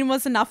reunion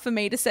was enough for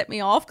me to set me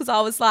off because I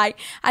was like,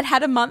 I'd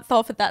had a month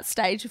off at that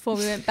stage before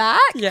we went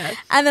back. Yeah.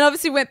 And then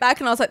obviously went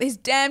back and I was like, these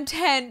damn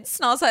tents.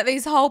 And I was like,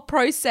 this whole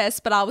process.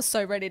 But I was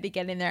so ready to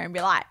get in there and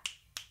be like,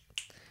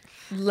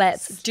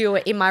 let's do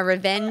it in my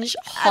revenge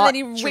hot and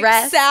then he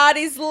dress. Whips out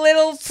his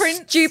little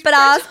stupid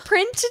ass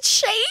printed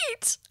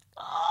sheet.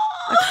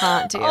 I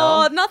can't deal.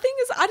 Oh,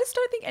 I just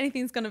don't think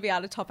anything's going to be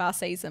able to top our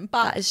season.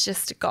 But that is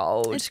just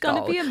gold. It's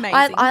going to be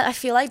amazing. I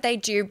feel like they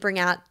do bring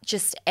out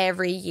just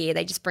every year.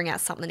 They just bring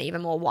out something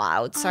even more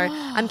wild. So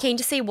I'm keen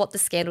to see what the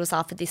scandals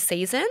are for this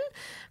season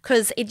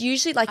because it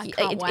usually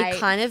it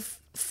kind of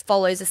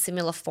follows a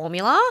similar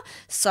formula.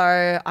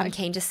 So I'm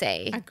keen to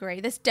see. I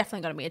agree. There's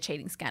definitely going to be a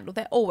cheating scandal.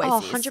 There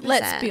always is. 100%.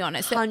 Let's be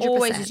honest. There 100%.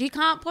 always is. You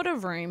can't put a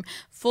room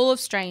full of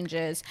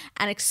strangers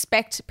and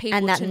expect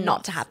people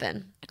not to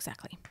happen.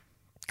 Exactly.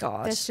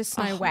 God. There's just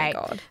no way.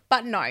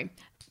 But no,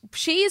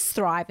 she is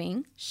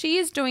thriving. She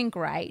is doing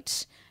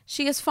great.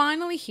 She has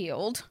finally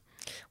healed.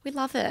 We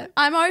love it.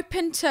 I'm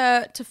open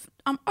to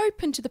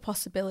the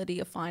possibility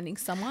of finding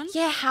someone.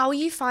 Yeah, how are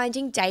you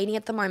finding dating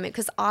at the moment?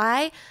 Because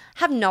I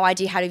have no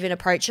idea how to even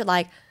approach it.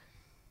 Like,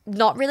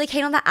 not really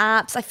keen on the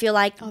apps. I feel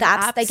like the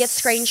apps they get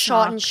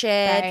screenshot and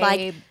shared.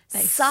 Babe.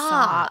 They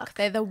suck.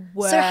 They're the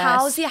worst. So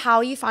how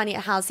are you finding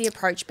it? How's the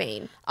approach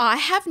been? I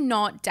have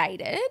not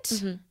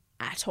dated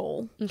at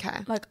all. Okay.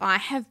 Like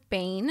I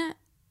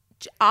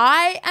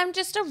am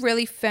just a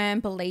really firm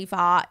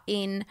believer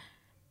in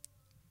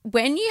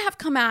when you have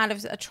come out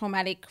of a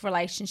traumatic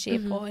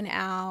relationship or in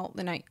our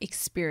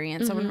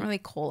experience, I wouldn't really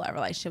call it a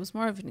relationship, it was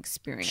more of an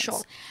experience.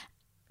 Sure.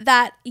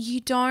 That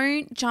you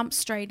don't jump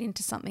straight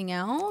into something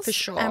else for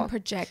sure and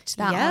project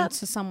that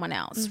onto someone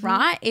else,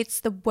 right?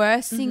 It's the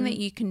worst thing that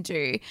you can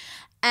do.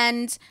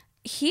 And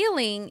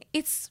healing,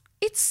 it's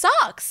it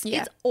sucks.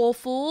 Yeah. It's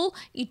awful.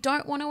 You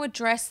don't want to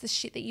address the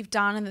shit that you've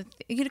done, and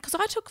because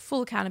I took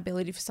full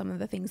accountability for some of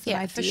the things that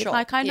I did. Sure.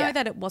 Like, I know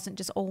that it wasn't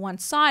just all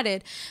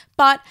one-sided,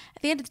 but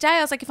at the end of the day,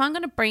 I was like, if I'm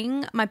going to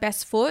bring my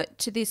best foot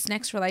to this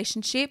next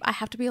relationship, I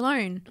have to be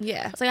alone.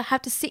 Yeah. I was like, I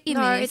have to sit in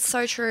this. No, it's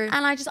so true.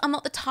 And I'm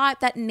not the type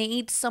that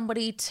needs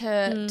somebody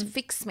to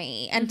fix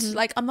me, and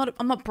like I'm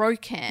not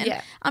broken.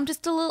 Yeah. I'm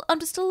just a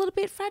little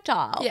bit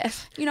fragile. Yeah.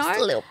 You know, Just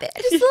a little bit.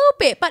 Just a little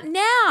bit. But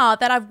now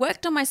that I've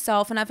worked on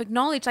myself and I've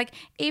acknowledged, like,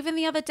 even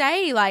the other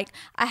day, like,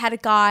 I had a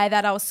guy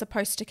that I was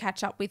supposed to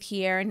catch up with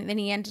here, and then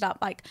he ended up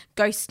like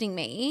ghosting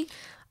me.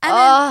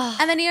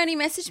 And then he only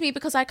messaged me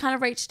because I kind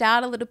of reached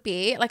out a little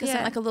bit. Like, I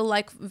sent like a little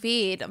like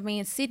vid of me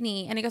in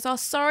Sydney, and he goes, "Oh,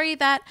 sorry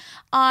that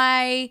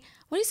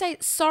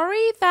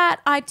sorry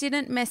that I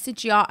didn't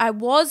message you. I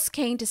was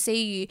keen to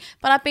see you,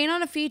 but I've been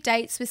on a few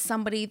dates with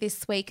somebody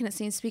this week and it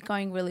seems to be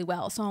going really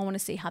well. So I want to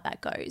see how that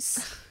goes."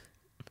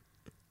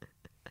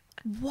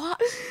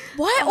 What?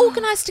 Why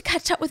organise to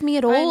catch up with me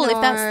at all if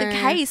that's the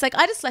case? Like,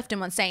 I just left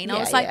him on scene. I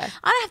was like, I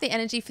don't have the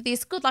energy for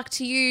this. Good luck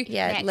to you.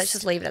 Yeah, Next. let's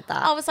just leave it at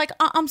that. I was like,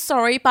 I'm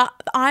sorry, but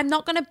I'm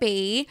not going to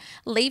be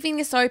leaving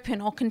this open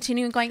or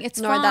continuing going,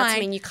 it's fine. No, that's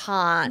mean you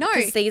can't. No.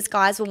 Because these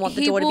guys will want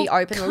the door to be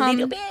open a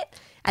little bit,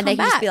 and they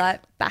can just be like,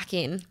 back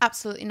in.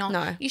 Absolutely not.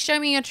 No. You show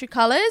me your true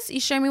colours.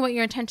 You show me what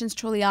your intentions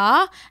truly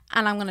are,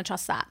 and I'm going to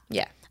trust that.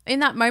 Yeah. In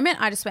that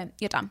moment, I just went,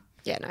 you're done.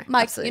 Yeah, no,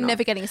 like, absolutely you're not.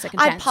 never getting a second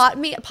chance. Part of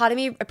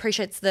me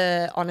appreciates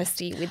the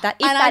honesty with that.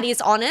 If that is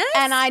honest.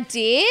 And I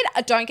did.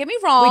 Don't get me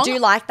wrong. We do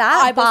like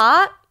that,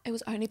 but it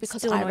was only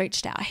because I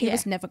reached out. He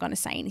was never going to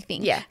say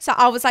anything. Yeah. So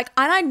I was like,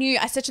 and I knew,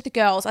 I said to the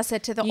girls, I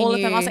said to all of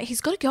them, I was like,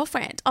 he's got a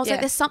girlfriend. I was like,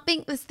 there's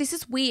something, this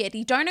is weird.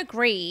 You don't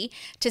agree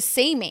to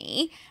see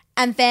me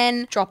and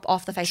then drop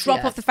off the face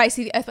of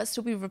the earth, but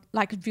still be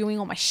like viewing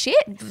all my shit.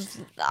 That's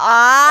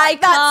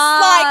like,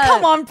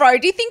 come on, bro.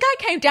 Do you think I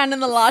came down in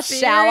the last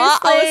shower?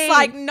 I was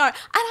like, no. And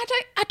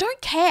I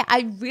don't care.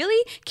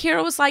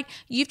 Kira was like,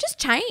 you've just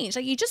changed.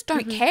 Like, you just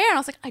don't care. And I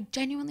was like, I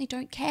genuinely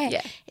don't care.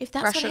 Yeah. If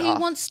that's what he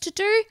wants to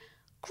do,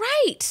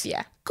 great.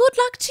 Yeah. Good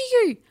luck to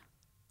you.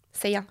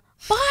 See ya.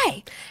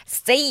 Bye.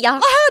 See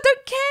ya. I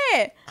don't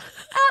care.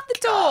 Out the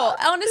door.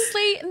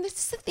 Honestly, and this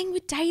is the thing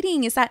with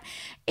dating, is that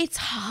it's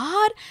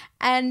hard,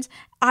 and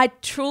I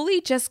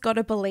truly just got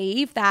to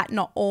believe that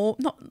not all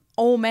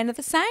men are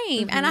the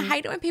same. And I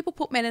hate it when people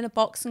put men in a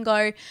box and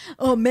go,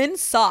 "Oh, men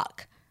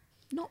suck."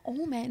 Not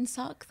all men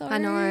suck, though. I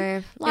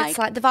know. It's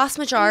like the vast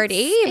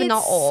majority, but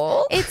not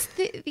all. It's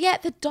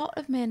the dot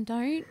of men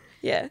don't.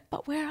 Yeah.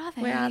 But where are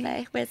they? Where are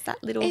they? Where's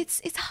that little It's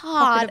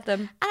hard. pocket of them?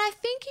 And I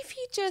think if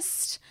you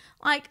just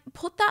like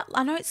put that,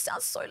 I know it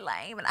sounds so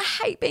lame and I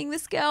hate being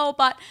this girl,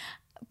 but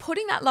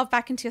putting that love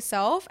back into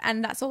yourself,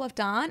 and that's all I've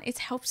done, it's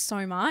helped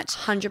so much.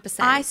 100%.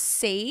 I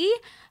see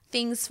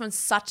things from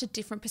such a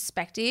different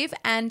perspective,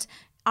 and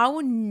I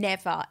will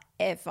never,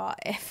 ever,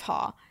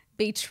 ever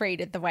be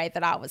treated the way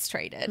that I was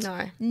treated.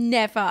 No.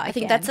 Never I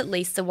think that's at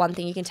least the one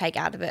thing you can take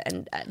out of it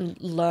and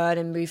learn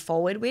and move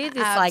forward with.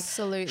 It's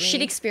Absolutely. Like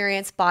shit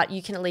experience, but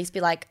you can at least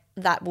be like,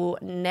 that will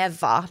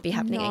never be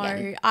happening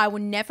again. I will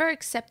never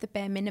accept the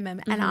bare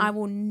minimum, and I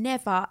will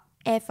never,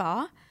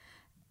 ever,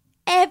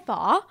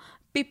 ever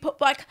be put,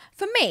 like,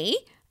 for me,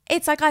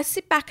 it's like I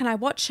sit back and I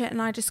watch it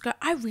and I just go,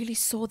 I really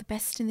saw the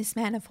best in this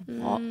man of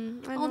what?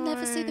 I'll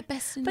never see the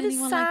best in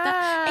anyone like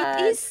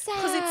that. It is sad.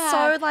 Because it's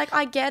so, like,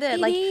 I get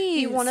it. Like,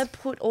 is. you want to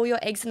put all your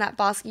eggs in that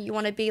basket. You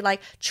want to be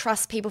like,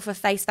 trust people for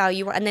face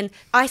value. And then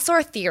I saw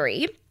a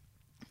theory,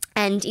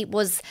 and it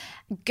was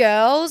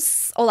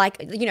girls, or like,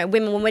 you know,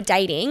 women, when we're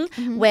dating,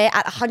 we're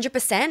at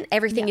 100%,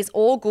 everything is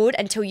all good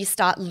until you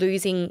start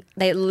losing,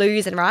 they're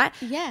losing, right?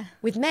 Yeah.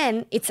 With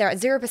men, it's there at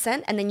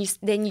 0%, and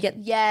then you get,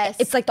 yes,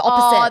 it's like the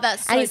opposite. Oh,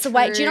 that's so and it's the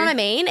way, do you know what I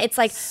mean? It's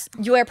like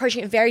you're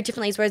approaching it very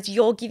differently, whereas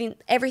you're giving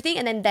everything,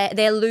 and then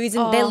they're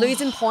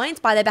losing points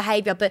by their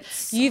behavior, but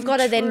you've got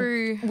to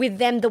then, with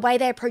them, the way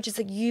they approach is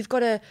like, you've got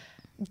to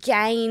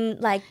gain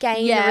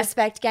the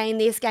respect, gain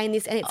this, and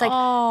it's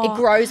like it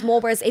grows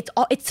more, whereas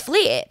it's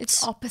flipped.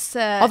 It's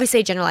opposite. Obviously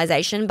a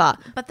generalization, but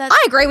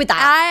I agree with that.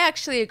 I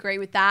actually agree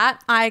with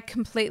that. I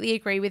completely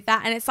agree with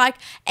that. And it's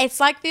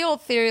like the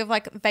old theory of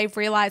like they've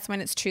realized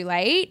when it's too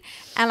late,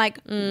 and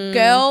like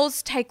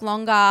girls take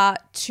longer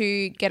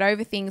to get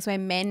over things where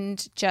men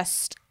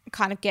just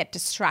kind of get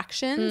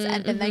distractions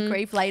and then they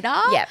grieve later.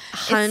 Yeah,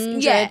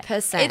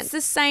 100%. It's the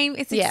same.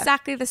 It's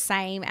exactly the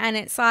same. And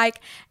it's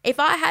like, if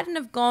I hadn't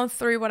have gone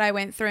through what I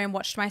went through and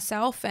watched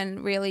myself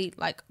and really,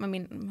 like, I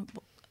mean,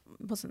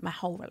 it wasn't my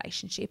whole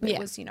relationship. It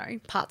was, you know,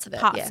 parts of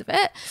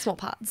it. Small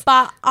parts.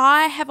 But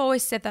I have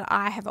always said that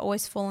I have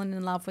always fallen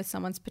in love with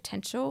someone's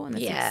potential, and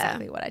that's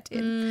exactly what I did.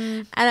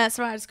 And that's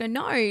why I just go,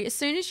 no, as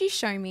soon as you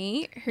show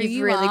me who You've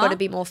you really are, got to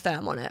be more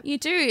firm on it. you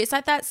do. It's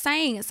like that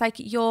saying. It's like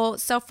your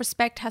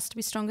self-respect has to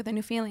be stronger than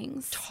your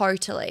feelings.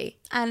 Totally.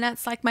 And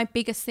that's like my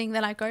biggest thing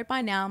that I go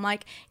by now. I'm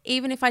like,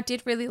 even if I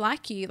did really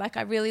like you, like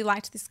I really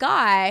liked this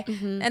guy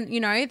and,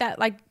 you know, that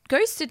like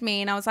ghosted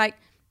me, and I was like,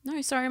 no,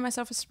 sorry, my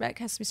self-respect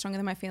has to be stronger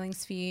than my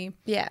feelings for you.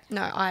 Yeah,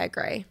 no, I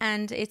agree.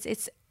 And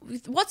it's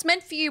what's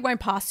meant for you won't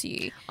pass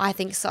you. I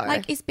think so.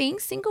 Like, is being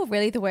single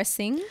really the worst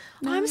thing?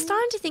 No. I'm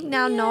starting to think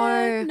now, no.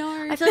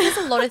 I feel like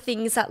there's a lot of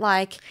things that,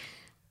 like,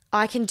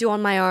 I can do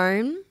on my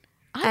own.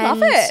 I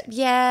love it.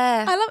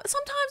 Yeah. I love it.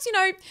 Sometimes, you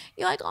know,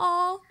 you're like,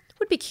 oh,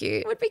 would be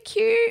cute. It would be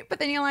cute. But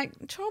then you're like,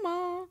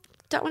 trauma.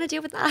 Don't want to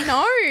deal with that.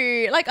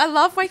 No. Like, I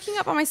love waking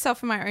up by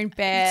myself in my own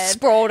bed.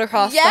 Sprawled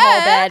across the whole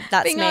bed.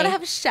 That's being me. able to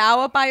have a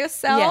shower by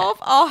yourself.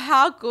 Yeah. Oh,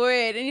 how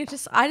good. And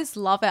I just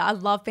love it. I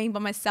love being by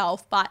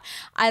myself. But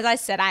as I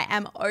said, I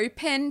am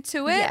open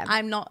to it. Yeah.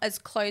 I'm not as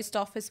closed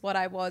off as what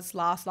I was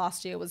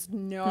last year. Was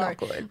not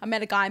good. I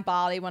met a guy in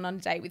Bali, went on a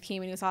date with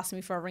him, and he was asking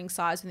me for a ring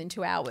size within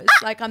 2 hours.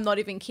 Like, I'm not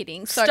even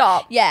kidding. So,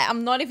 stop. Yeah,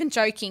 I'm not even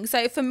joking.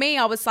 So for me,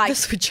 I was like, the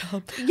switch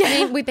up. Yeah. I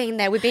mean, we've been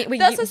there.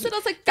 That's what I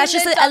was like, that's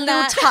just a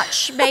little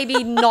touch,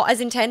 maybe not as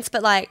intense,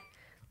 but like,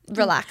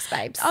 relax,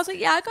 babes. I was like,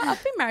 yeah,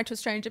 I've been married to a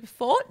stranger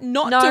before,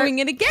 not doing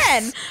it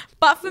again.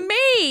 But for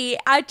me,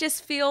 I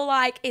just feel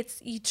like it's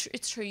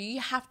true.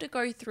 You have to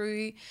go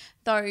through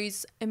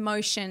those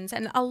emotions.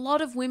 And a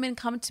lot of women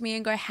come to me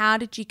and go, how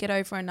did you get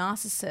over a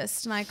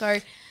narcissist? And I go,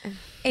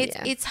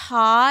 it's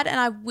hard, and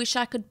I wish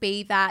I could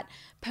be that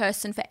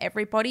person for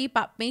everybody,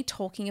 but me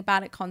talking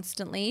about it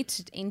constantly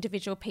to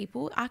individual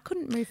people, I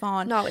couldn't move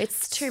on. No,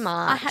 it's too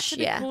much. I had to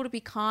be cool to be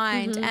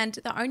kind. And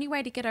the only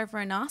way to get over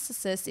a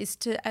narcissist is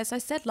to, as I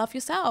said, love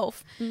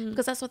yourself,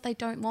 because that's what they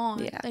don't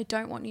want. Yeah. They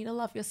don't want you to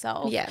love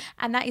yourself. Yeah.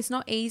 And that is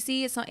not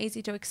easy. It's not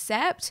easy to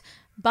accept,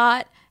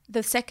 but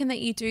the second that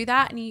you do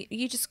that, and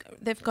you just,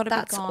 they've got to be gone.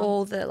 That's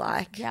all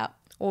the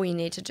all you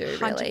need to do,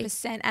 really.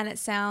 100%. And it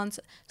sounds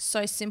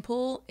so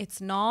simple. It's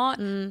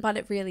not, but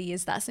it really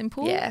is that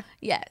simple. Yeah.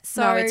 Yeah.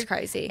 So no, it's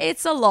crazy.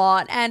 It's a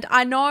lot. And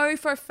I know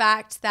for a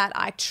fact that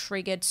I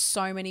triggered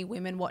so many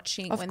women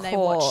watching they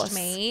watched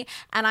me.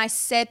 And I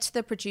said to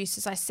the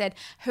producers, I said,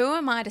 who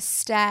am I to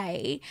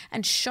stay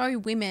and show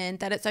women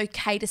that it's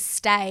okay to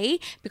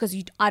stay because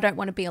I don't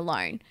want to be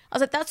alone? I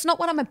was like, that's not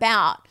what I'm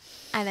about.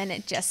 And then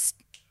it just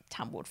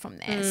tumbled from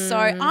there. So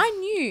I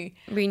knew.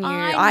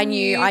 I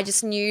knew. I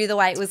just knew the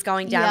way it was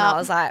going down. I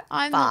was like,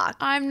 fuck.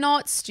 I'm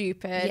not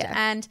stupid. Yeah.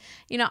 And,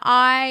 you know,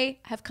 I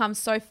have come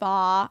so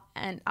far,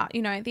 and,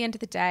 you know, at the end of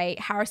the day,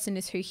 Harrison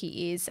is who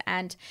he is.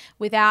 And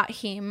without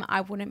him,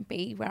 I wouldn't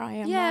be where I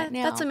am right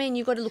now. That's what I mean.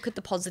 You've got to look at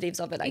the positives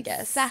of it, I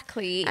guess.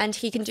 Exactly. And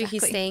he can do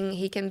his thing.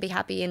 He can be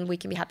happy, and we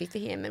can be happy for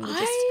him. And we'll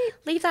just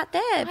leave that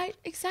there.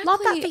 Exactly.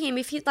 Love that for him.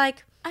 If you'd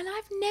like. And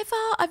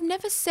I've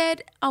never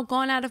said I've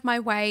gone out of my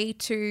way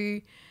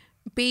to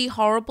be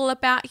horrible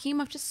about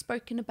him. I've just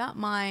spoken about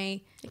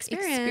my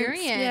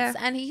experience. Yeah.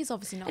 And he's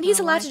obviously not. And he's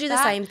allowed to do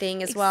the same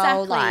thing as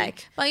well.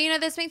 Like, but you know,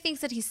 there's been things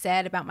that he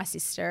said about my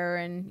sister,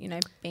 and you know,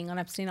 being on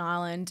Epstein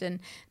Island, and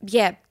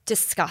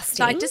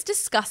disgusting. Like, just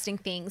disgusting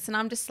things. And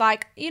I'm just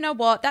like, you know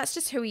what? That's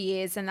just who he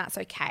is, and that's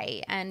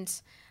okay. And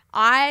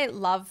I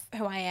love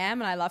who I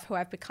am, and I love who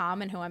I've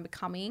become and who I'm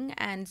becoming.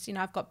 And you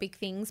know, I've got big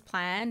things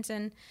planned,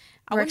 and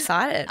we're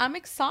excited. I'm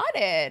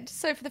excited.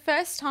 So for the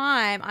first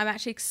time, I'm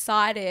actually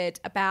excited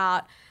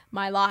about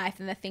my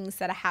life and the things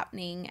that are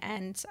happening.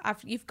 And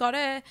you've got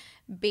to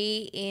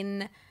be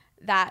in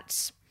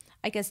that,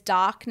 I guess,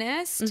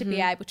 darkness to be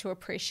able to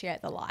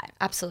appreciate the light.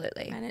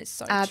 Absolutely. And it's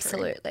so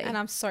true. And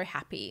I'm so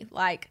happy.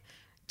 Like,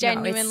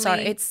 genuinely.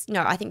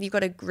 I think you've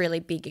got a really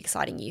big,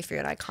 exciting year for you,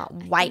 and I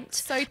can't wait.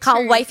 So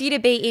can't wait for you to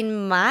be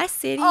in my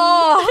city.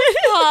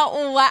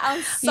 Oh, wow.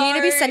 I'm so you need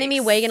to be sending me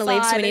where you're going to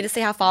live, so we need to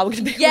see how far we're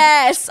going to be.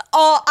 Yes.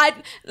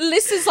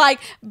 Liz is like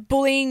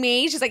bullying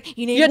me. She's like,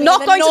 you're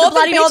not going to the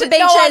bloody northern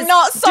beaches. No, I'm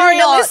not. Sorry,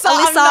 Alyssa.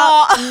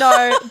 I'm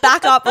not. No,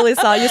 back up,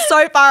 Alyssa. You're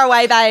so far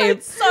away, babe.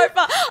 It's so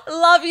far.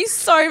 Love you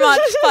so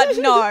much, but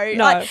no.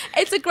 Like,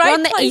 it's a great We're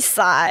on the east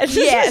side.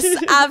 Yes,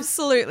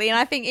 absolutely. And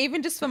I think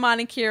even just for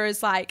mine and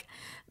Kira's like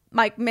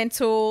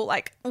mental,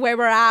 like where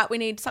we're at, we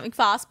need something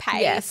fast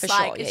paced. Yeah, for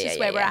sure. It's just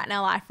where we're at in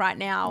our life right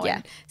now. Yeah.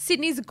 And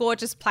Sydney's a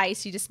gorgeous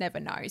place. You just never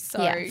know.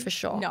 So yeah, for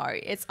sure. No,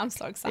 I'm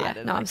so excited.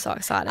 Yeah, no, I'm so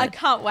excited. I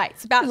can't wait.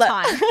 It's about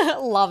time.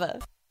 Love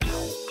it.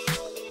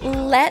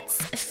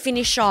 Let's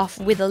finish off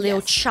with a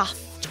little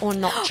chuffed or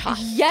not chuffed.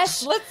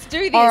 Yes, let's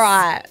do this. All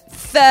right.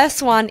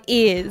 First one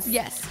is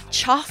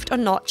chuffed or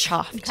not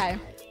chuffed. Okay.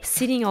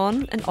 Sitting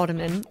on an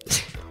ottoman.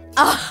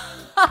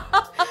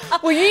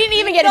 Well, you didn't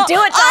even get to do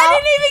it,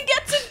 I didn't even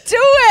get to do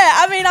it.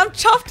 I mean, I'm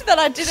chuffed that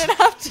I didn't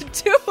have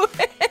to do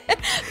it.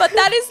 But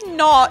that is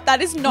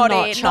not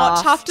it. Chuffed.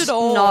 Not chuffed at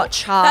all. Not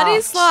chuffed. That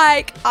is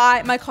like,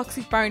 my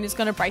coccyx bone is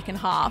going to break in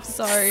half.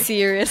 So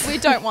seriously, we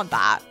don't want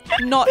that.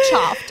 Not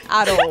chuffed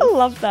at all. I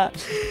love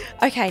that.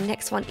 Okay,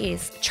 next one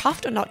is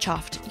chuffed or not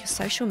chuffed? Your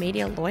social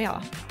media lawyer.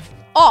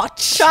 Oh,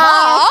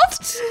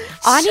 chuffed?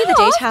 I need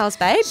the details,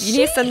 babe. You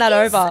need to send that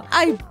over.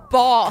 A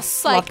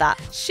boss. Love that.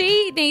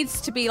 She needs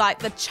to be like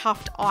the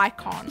chuffed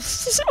icon.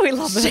 We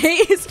love it.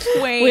 She is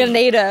queen. We're gonna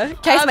need her. In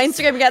case my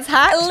Instagram gets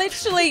hacked.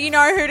 Literally, you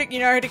know who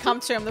to come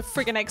to. I'm the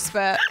friggin'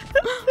 expert.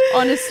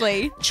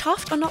 Honestly.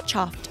 Chuffed or not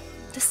chuffed?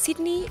 The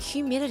Sydney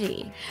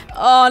humidity.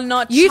 Oh,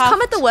 not chuffed. You've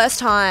come at the worst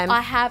time.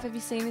 I have. Have you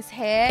seen his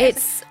hair?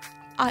 It's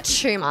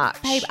too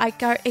much. Babe,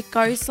 it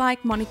goes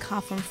like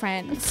Monica from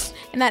Friends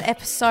in that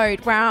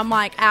episode where I'm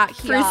like out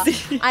here.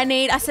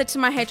 I said to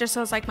my hairdresser,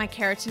 I was like, my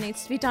keratin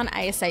needs to be done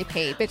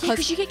ASAP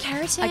because you get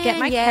keratin. I get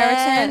my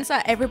keratin. So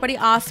everybody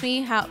asks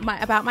me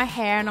about my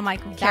hair and I'm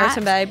like,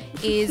 keratin, babe,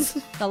 is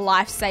the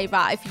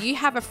lifesaver. If you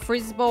have a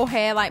frizz ball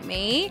hair like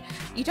me,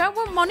 you don't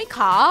want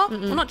Monica.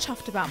 We're not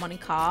chuffed about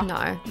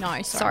Monica.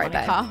 No, sorry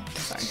Monica. Babe.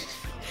 Sorry.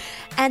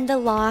 And the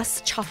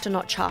last chuffed or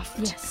not chuffed.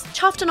 Yes.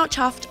 Chuffed or not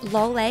chuffed,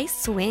 Lole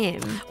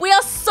Swim. We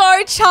are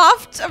so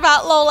chuffed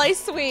about Lole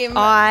Swim.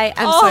 I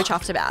am so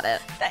chuffed about it.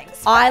 Thanks,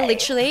 babe. I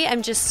literally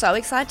am just so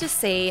excited to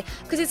see,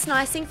 because it's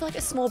nice thing for like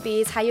a small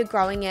biz, how you're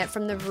growing it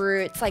from the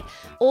roots, like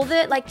all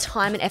the like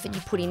time and effort you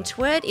put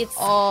into it.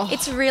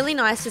 It's really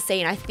nice to see,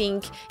 and I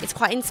think it's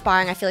quite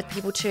inspiring. I feel like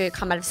people to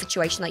come out of a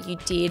situation like you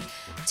did,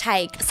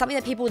 take something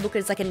that people would look at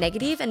as like a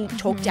negative and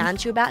talk down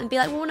to you about and be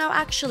like, well, no,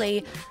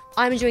 actually,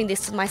 I'm doing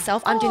this with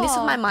myself. I'm doing this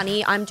with my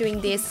money. I'm doing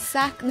this.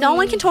 Exactly. No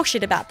one can talk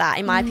shit about that,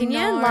 in my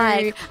opinion.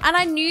 No. And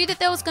I knew that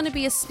there was going to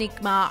be a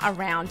stigma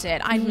around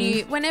it. I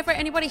knew whenever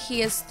anybody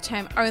hears the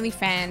term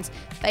OnlyFans,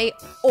 they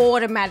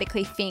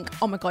automatically think,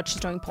 oh my God, she's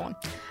doing porn.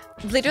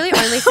 Literally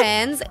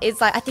OnlyFans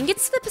is like, I think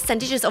it's the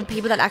percentages of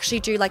people that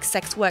actually do like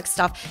sex work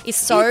stuff is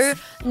so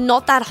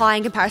not that high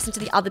in comparison to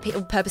the other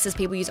purposes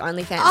people use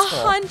OnlyFans for.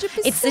 100%.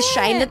 It's a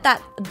shame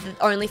that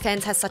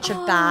OnlyFans has such a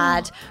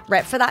bad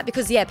rep for that,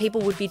 because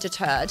people would be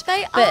deterred.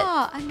 They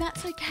are, and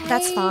that's okay.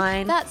 That's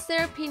fine. That's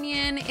their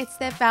opinion. It's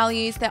their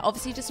values. They're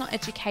obviously just not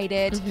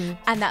educated,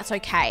 and that's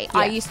okay.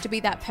 I used to be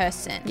that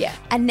person. Yeah.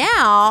 And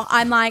now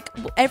I'm like,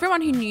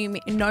 everyone who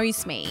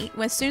knows me,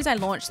 as soon as I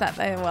launched that,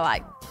 they were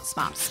like,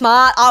 smart.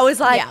 I was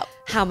like,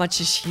 how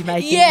much is she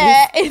making?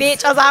 Yeah,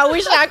 bitch. I was like, I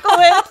wish I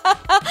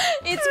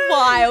could. It's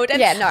wild.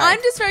 And no. I'm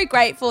just very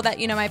grateful that,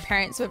 my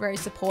parents were very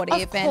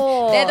supportive. Of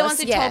course, and they're the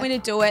ones who told me to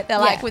do it. They're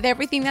like, with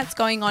everything that's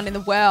going on in the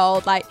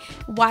world, like,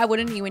 why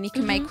wouldn't you when you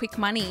can make quick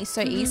money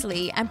so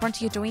easily? And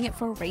Bronte, you're doing it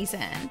for a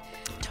reason.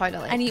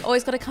 Totally. And you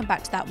always got to come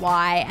back to that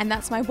why. And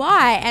that's my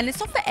why. And it's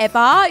not forever.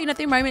 At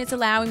the moment, it's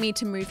allowing me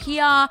to move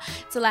here.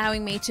 It's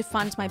allowing me to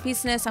fund my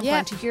business. I'm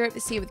going to Europe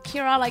this year with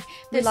Kira. Like,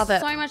 there's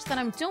so much that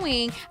I'm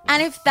doing.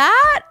 And if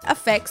that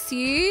affects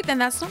you, then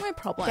that's not my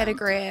problem. Get a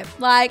grip.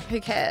 Like, who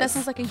cares? That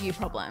sounds like a you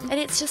problem. And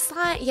it's just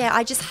like,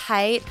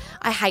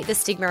 I hate the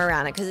stigma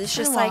around it, because it's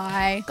just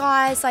like,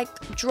 guys, like,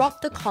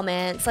 drop the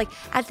comments. Like,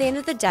 at the end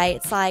of the day,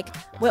 it's like,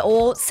 we're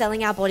all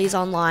selling our bodies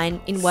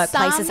online in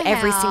workplaces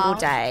every single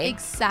day.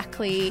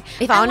 Exactly.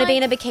 If I want to be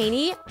in a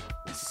bikini,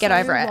 get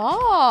over it.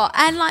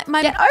 And like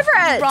get over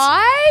it.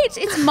 Right?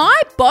 It's my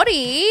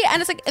body.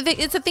 And it's like,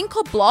 it's a thing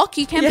called block.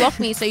 You can block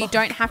me so you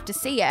don't have to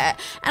see it.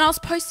 And I was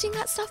posting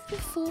that stuff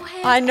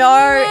beforehand. I know.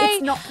 Anyway.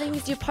 It's not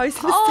things you're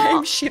posting the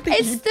same shit.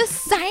 It's the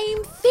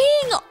same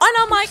thing. And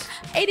I'm like,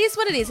 it is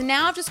what it is. And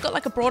now I've just got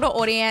like a broader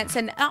audience,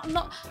 and I'm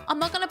not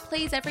going to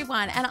please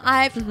everyone. And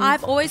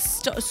I've always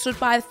stood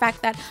by the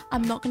fact that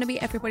I'm not going to be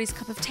everybody's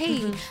cup of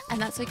tea. And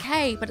that's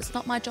okay. But it's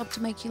not my job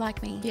to make you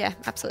like me. Yeah,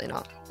 absolutely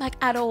not. Like,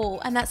 at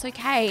all. And that's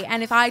okay.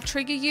 And if I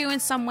trigger you in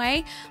some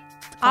way,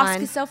 ask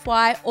yourself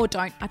why, or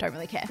don't. I don't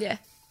really care. Yeah.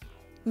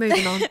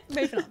 Moving on.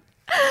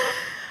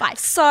 Bye.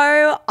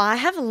 So I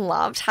have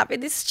loved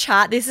having this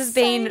chat. This has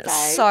been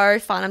so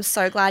fun. I'm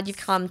so glad you've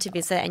come to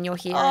visit and you're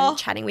here and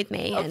chatting with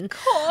me and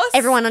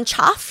everyone on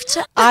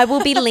Chuffed. I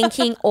will be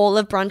linking all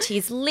of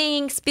Bronte's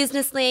links,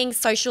 business links,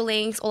 social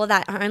links, all of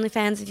that.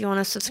 OnlyFans if you want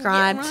to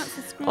subscribe.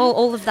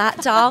 All of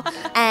that, doll.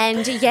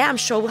 And I'm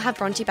sure we'll have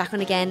Bronte back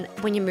on again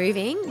when you're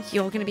moving.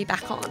 You're going to be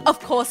back on. Of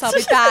course I'll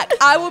be back.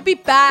 I will be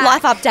back.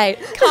 Life update.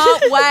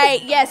 Can't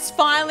wait. Yes,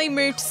 finally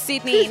moved to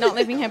Sydney. Not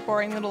living her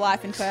boring little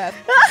life in Perth.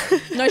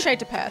 No shade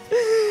to Perth.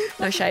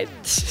 No shade.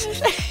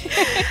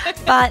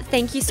 But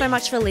thank you so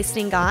much for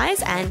listening,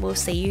 guys, and we'll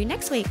see you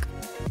next week.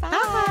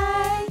 Bye.